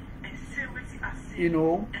 You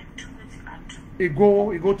know, he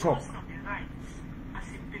go talk.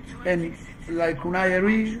 And like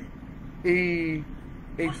Unayeri, he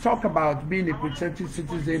talk about being a protected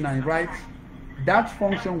citizen and rights. That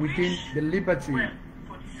function within the liberty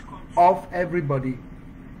of everybody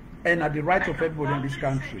and at the right of everybody in this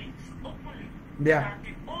country. Yeah.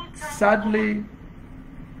 Sadly,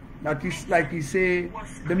 that is like he say,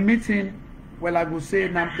 the meeting well, I would say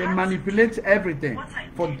now they manipulate everything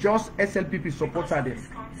for just SLPP supporter them.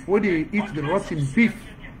 Where they eat the rotten beef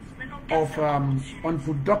of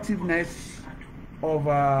unproductiveness, of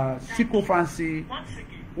sycophancy,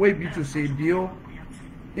 where be to say Bio,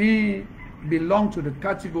 he belong to the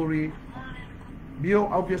category, Bio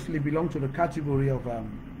obviously belong to the category of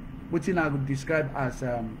what I would describe as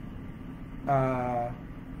I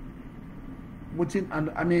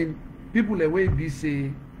mean people the way be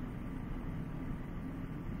say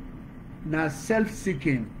na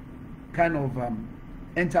self-seeking kind of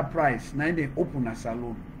enterprise. Now they open a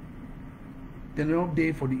salon. They don't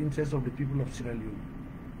day for the interest of the people of Sierra Leone.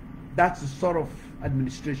 That's the sort of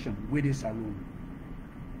administration with a salon.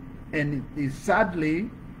 And sadly,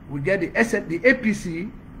 we get the APC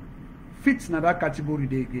fits in that category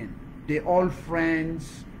there again. They all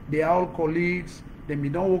friends, they all colleagues. Then we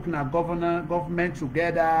don't work in a government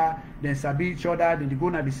together. Then sabi each other. Then they go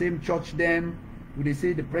to the same church. Them. They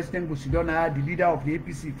say the president go sit down here, the leader of the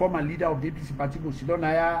APC, former leader of the APC party go sit down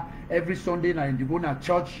here every Sunday. And they go to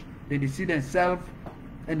church. Then they see themselves,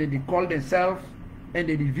 and then they call themselves, and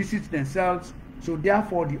then they visit themselves. So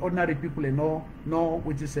therefore, the ordinary people know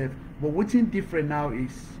what is safe. But what's different now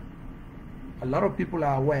is a lot of people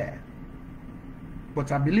are aware.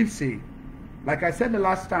 But I believe, say, like I said the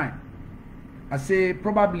last time, I say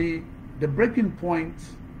probably the breaking point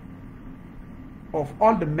of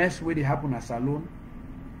all the mess where they happen at Salon,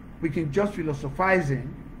 we can just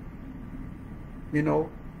philosophizing, you know,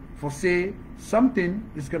 for say something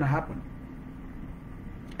is gonna happen.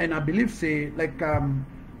 And I believe, say, like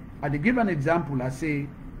I give an example, I say,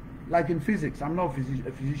 like in physics, I'm not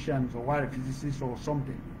a physician or a physicist or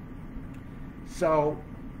something. So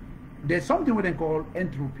there's something we then call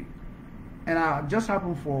entropy. And I just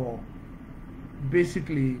happen for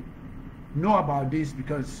basically know about this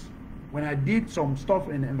because when I did some stuff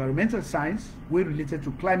in environmental science, we related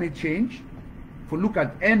to climate change, for look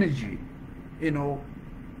at energy, you know,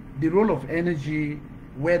 the role of energy,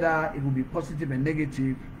 whether it will be positive and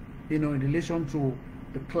negative, you know, in relation to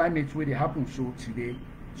the climate where they happen so today.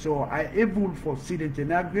 So I able for students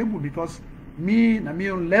and I'm able because me na my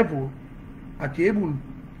own level, I can able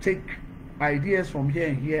take ideas from here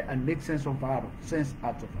and here and make sense out of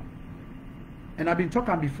them. And I've been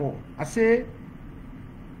talking before. I say,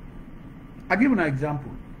 I give you an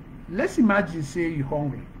example. Let's imagine, say, you're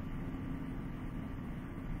hungry.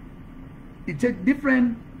 You take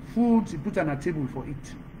different foods, you put on a table for it.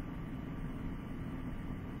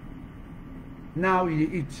 Now you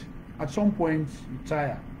eat. At some point, you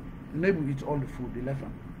tire. You never eat all the food, the left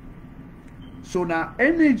one. So now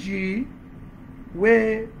energy,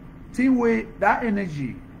 that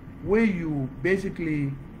energy where you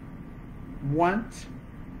basically want,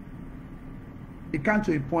 it comes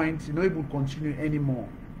to a point you're not able to continue anymore.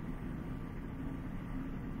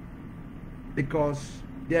 Because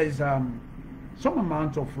there is some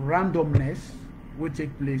amount of randomness will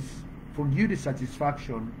take place for you the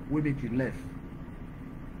satisfaction will make you left.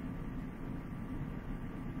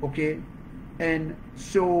 Okay? And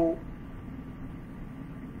so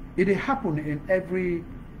it happen in every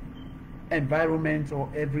environment or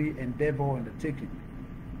every endeavor undertaking.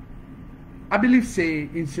 I believe, say,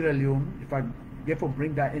 in Sierra Leone, if I therefore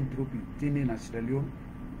bring that entropy thing in Sierra Leone,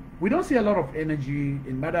 we don't see a lot of energy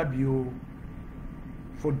in Madabio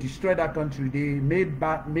for destroy that country. They made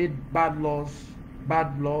bad laws.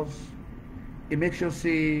 It makes sure,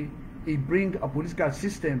 say, it bring a political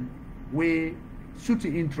system where suit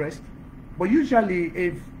the interest. But usually,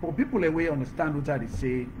 if for people away understand what I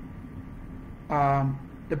say,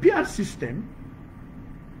 the PR system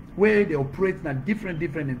where they operate in a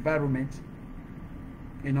different environment,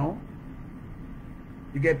 you know,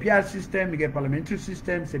 you get PR system, you get parliamentary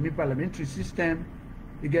system, semi-parliamentary system,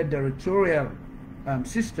 you get territorial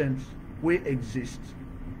systems where exist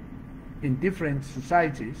in different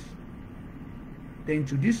societies. They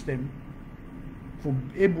introduce them for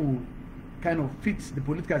able kind of fix the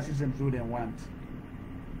political system so they want,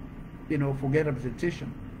 you know, for get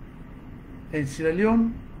representation. And Sierra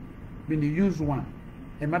Leone, when they use one,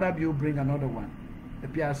 and Madabio bring another one, the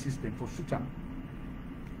PR system for Sutam.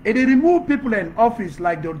 And they remove people in office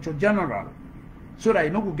like the Auditor General so that you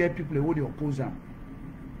don't get people who they oppose them.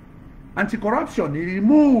 Anti-corruption, they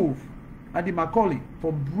remove Adi Macaulay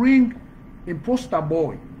for bring imposter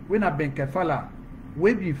boy when a Ben Kefala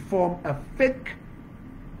where we form a fake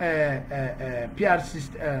PR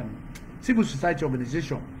system, civil society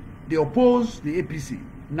organization. They oppose the APC.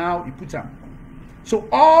 Now he put them. So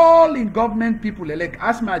all in government people like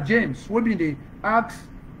Asma James, when they ask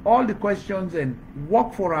all the questions and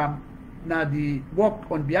work for them, now the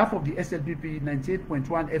work on behalf of the SLPP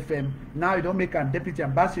 98.1 FM. Now you don't make a deputy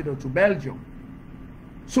ambassador to Belgium.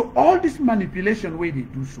 So all this manipulation where they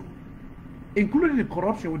do so, including the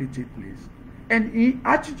corruption where they take place, and in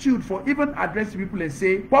attitude for even address people and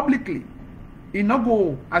say publicly, he not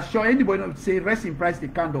go assure anybody not say rest in price the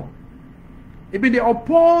candle. Even they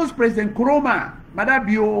oppose President Kuroma,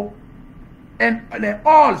 Madabio, and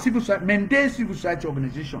all civil society, Mendes civil society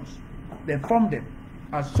organizations. They form them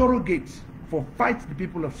as surrogates for fight the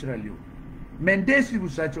people of Sierra Leone. Mendes civil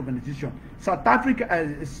society organization, South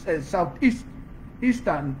Africa,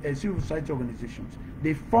 Eastern civil society organizations.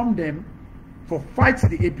 They form them for fight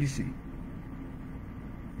the APC.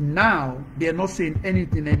 Now they are not saying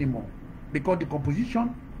anything anymore because the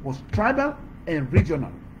composition was tribal and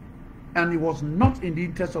regional, and it was not in the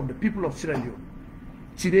interest of the people of Sierra Leone.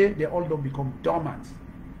 Today they all don't become dormant.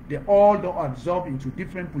 They all don't absorb into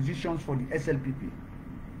different positions for the SLPP.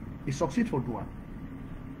 It succeeds for Duan.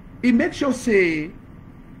 It makes sure say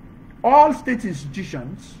all state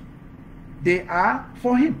institutions, they are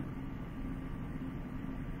for him.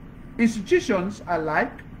 Institutions are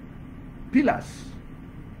like pillars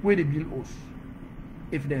where they build house.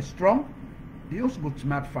 If they're strong, the house go to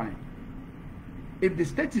map fine. If the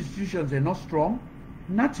state institutions are not strong,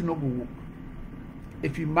 nothing no go work.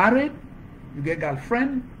 If you married, you get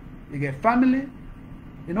girlfriend, you get family,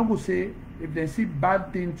 you know go say if they see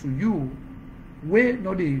bad thing to you, where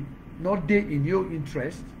not they in your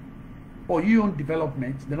interest or your own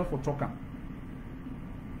development, they're not for talking.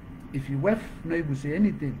 If you were not able to say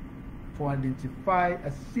anything for identify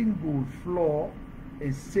a single flaw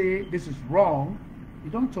and say this is wrong, you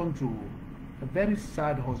don't turn to a very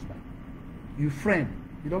sad husband. You friend,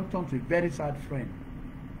 you don't turn to a very sad friend.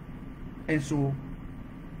 And so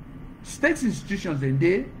state institutions and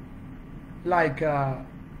they like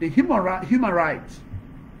the human rights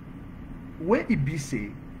where it be say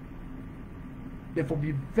therefore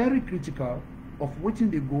be very critical of waiting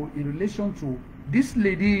they go in relation to this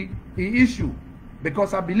lady issue,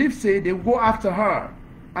 because I believe say they go after her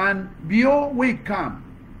and beyond where it come,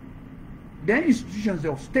 the institutions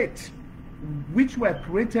of state which were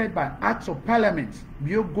created by acts of parliament,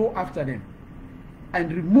 you go after them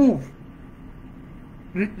and remove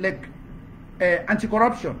like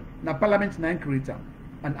anti-corruption na parliament na creator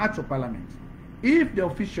and acts of parliament. If the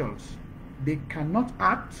officials they cannot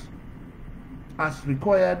act as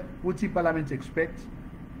required, what the parliament expect,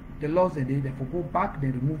 the laws and they therefore go back, they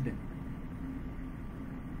remove them.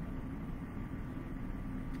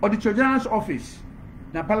 Or the General's office,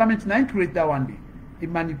 now parliament na create that one day, it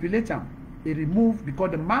manipulate them, it remove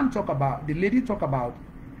because the man talk about, the lady talk about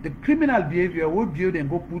the criminal behavior we build and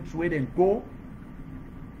go put where they go.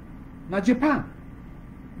 Now Japan,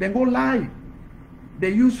 then go lie, they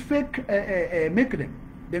use fake make them,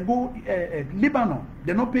 then go Lebanon,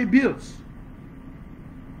 they not pay bills.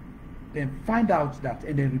 Then find out that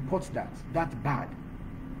and then report that. That's bad.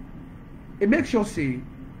 It makes sure say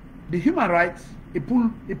the human rights it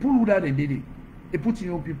pull who that they did it. It puts in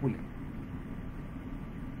your people in.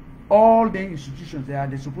 All the institutions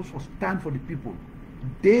they're supposed to stand for the people.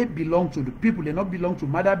 They belong to the people, they not belong to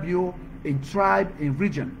Madabio in tribe, in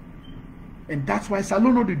region. And that's why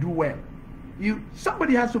Salono they do well.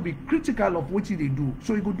 Somebody has to be critical of what they do,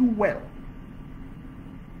 so he could do well.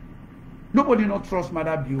 Nobody not trust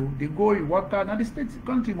Madabio. They go in work out, and the state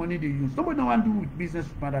country money they use. Nobody no want to do with business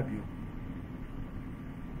with Madabio.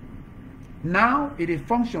 Now it is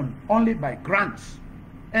function only by grants.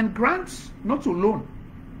 And grants not to loan.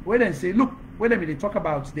 Where they say, look, wait a minute, they talk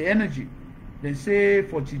about the energy. They say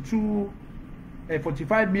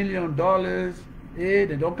 $45 million.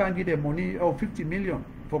 They don't can't give them money, or 50 million.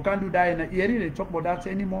 For can't do that in a year, they talk about that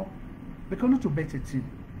anymore. Because not to bet it in.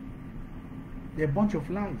 They're a bunch of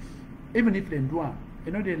lies. Even if they do it,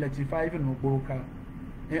 you know, they electrify even Mogoroka.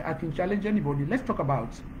 I can challenge anybody. Let's talk about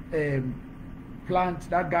plant,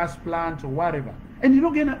 that gas plant or whatever. And you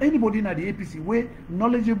don't get anybody in the APC way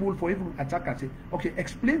knowledgeable for even attack and say, okay,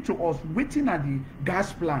 explain to us waiting at the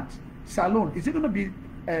gas plant. Salon, is it going to be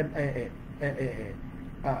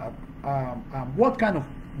what kind of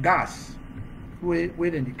gas where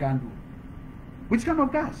then they can do? Which kind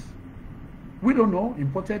of gas? We don't know.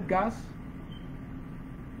 Imported gas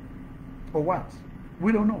or what?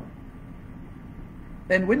 We don't know.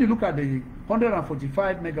 And when you look at the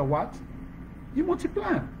 145 megawatt, you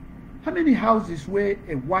multiply. How many houses where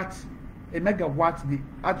a megawatt they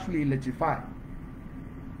actually electrify?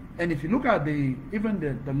 And if you look at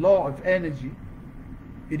even the law of energy,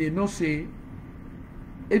 it did not say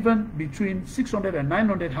even between 600 and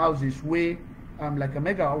 900 houses where like a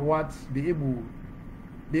megawatt they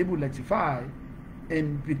able electrify,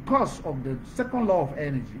 And because of the second law of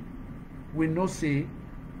energy, we know say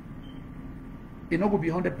it not going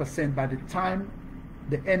to be 100% by the time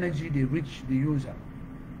the energy they reach the user.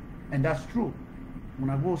 And that's true. When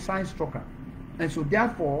I go science structure. And so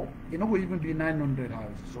therefore, it not going to even be 900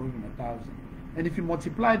 houses or even 1,000. And if you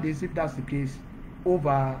multiply this, if that's the case,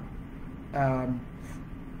 over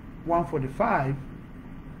 145,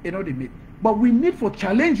 you know they make. But we need to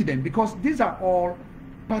challenge them because these are all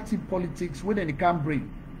party politics where they can't bring.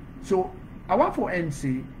 So I want for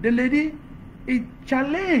NC, the lady, it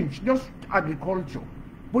challenged just agriculture,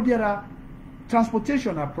 but there are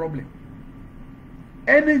transportation a problem,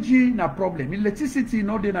 energy na problem, electricity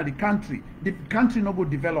not in the country no go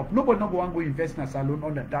develop, nobody no go and go invest in a salon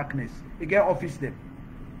on the darkness, you get office them.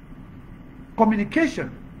 Communication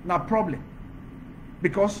na problem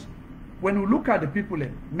because when we look at the people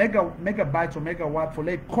megabytes or megawatt for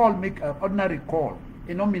like call, make an ordinary call,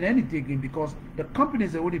 it don't mean anything because the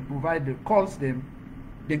companies that already provide the calls them,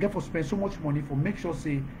 they get for spend so much money for make sure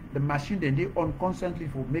say the machine then they on constantly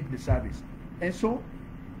for make the service. And so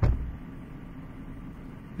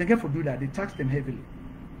they get for do that, they tax them heavily.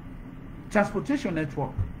 Transportation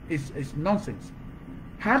network is nonsense.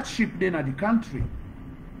 Hardship then at the country.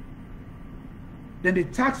 Then they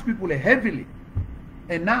tax people heavily.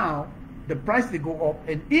 And now the price they go up,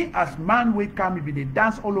 and he as man will come if they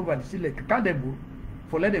dance all over the city like Kadebo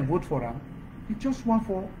for let them vote for him. He just want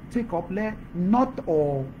for take up not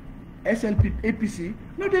or SLP APC,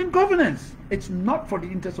 no then governance. It's not for the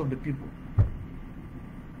interest of the people.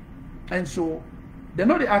 And so they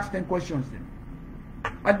know they ask them questions then.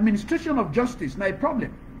 Administration of justice, not a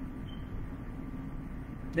problem.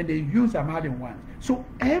 Then they use them more than once. So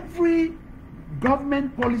every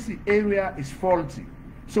government policy area is faulty.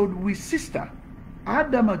 So we sister,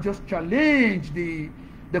 Adam just challenge the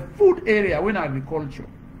food area when agriculture.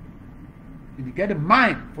 If you get a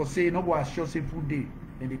mind for saying no go assure say food day,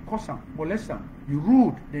 then they curse them, molest them, you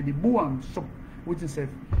rude, then they boo and so with himself.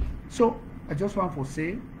 So I just want to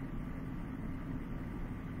say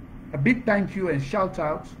a big thank you and shout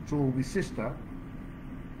out to my sister.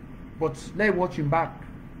 But let's watch him back.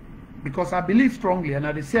 Because I believe strongly, and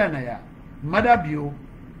I say Mother Bio,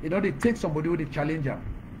 you know, they take somebody with a challenger.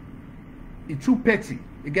 It's too petty.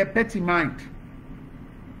 They get petty mind.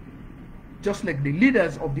 Just like the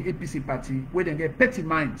leaders of the APC party, where they get petty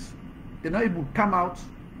minds. They're not able to come out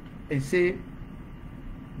and say,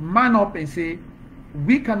 man up and say,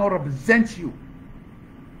 we cannot represent you.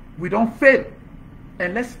 We don't fail.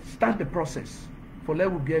 And let's start the process for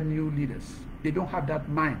let we get new leaders. They don't have that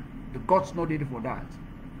mind. The God's not needed for that.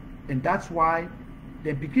 And that's why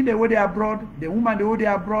they begin the way they are abroad, the woman the way they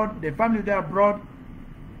are abroad, the family they are abroad.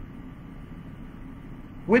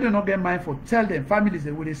 We do not get mind for tell them families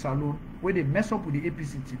the way they salute, where they mess up with the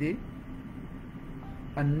APC today.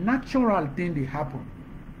 A natural thing they happen.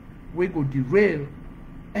 We go derail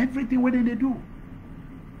everything what they do.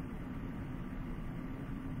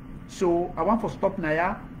 So I want to stop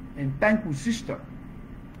Naya and thank my sister.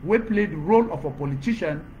 We play the role of a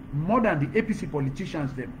politician more than the APC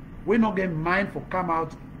politicians them. We not get mind for come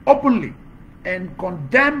out openly and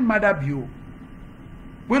condemn Mother Bio.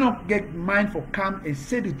 We not get mind for come and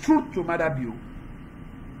say the truth to Mother Bio.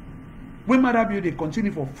 When Mother Bio they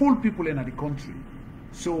continue for full people in the country.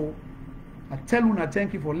 So I tell una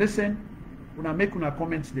thank you for listening. Una make una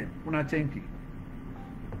comments then. Una thank you.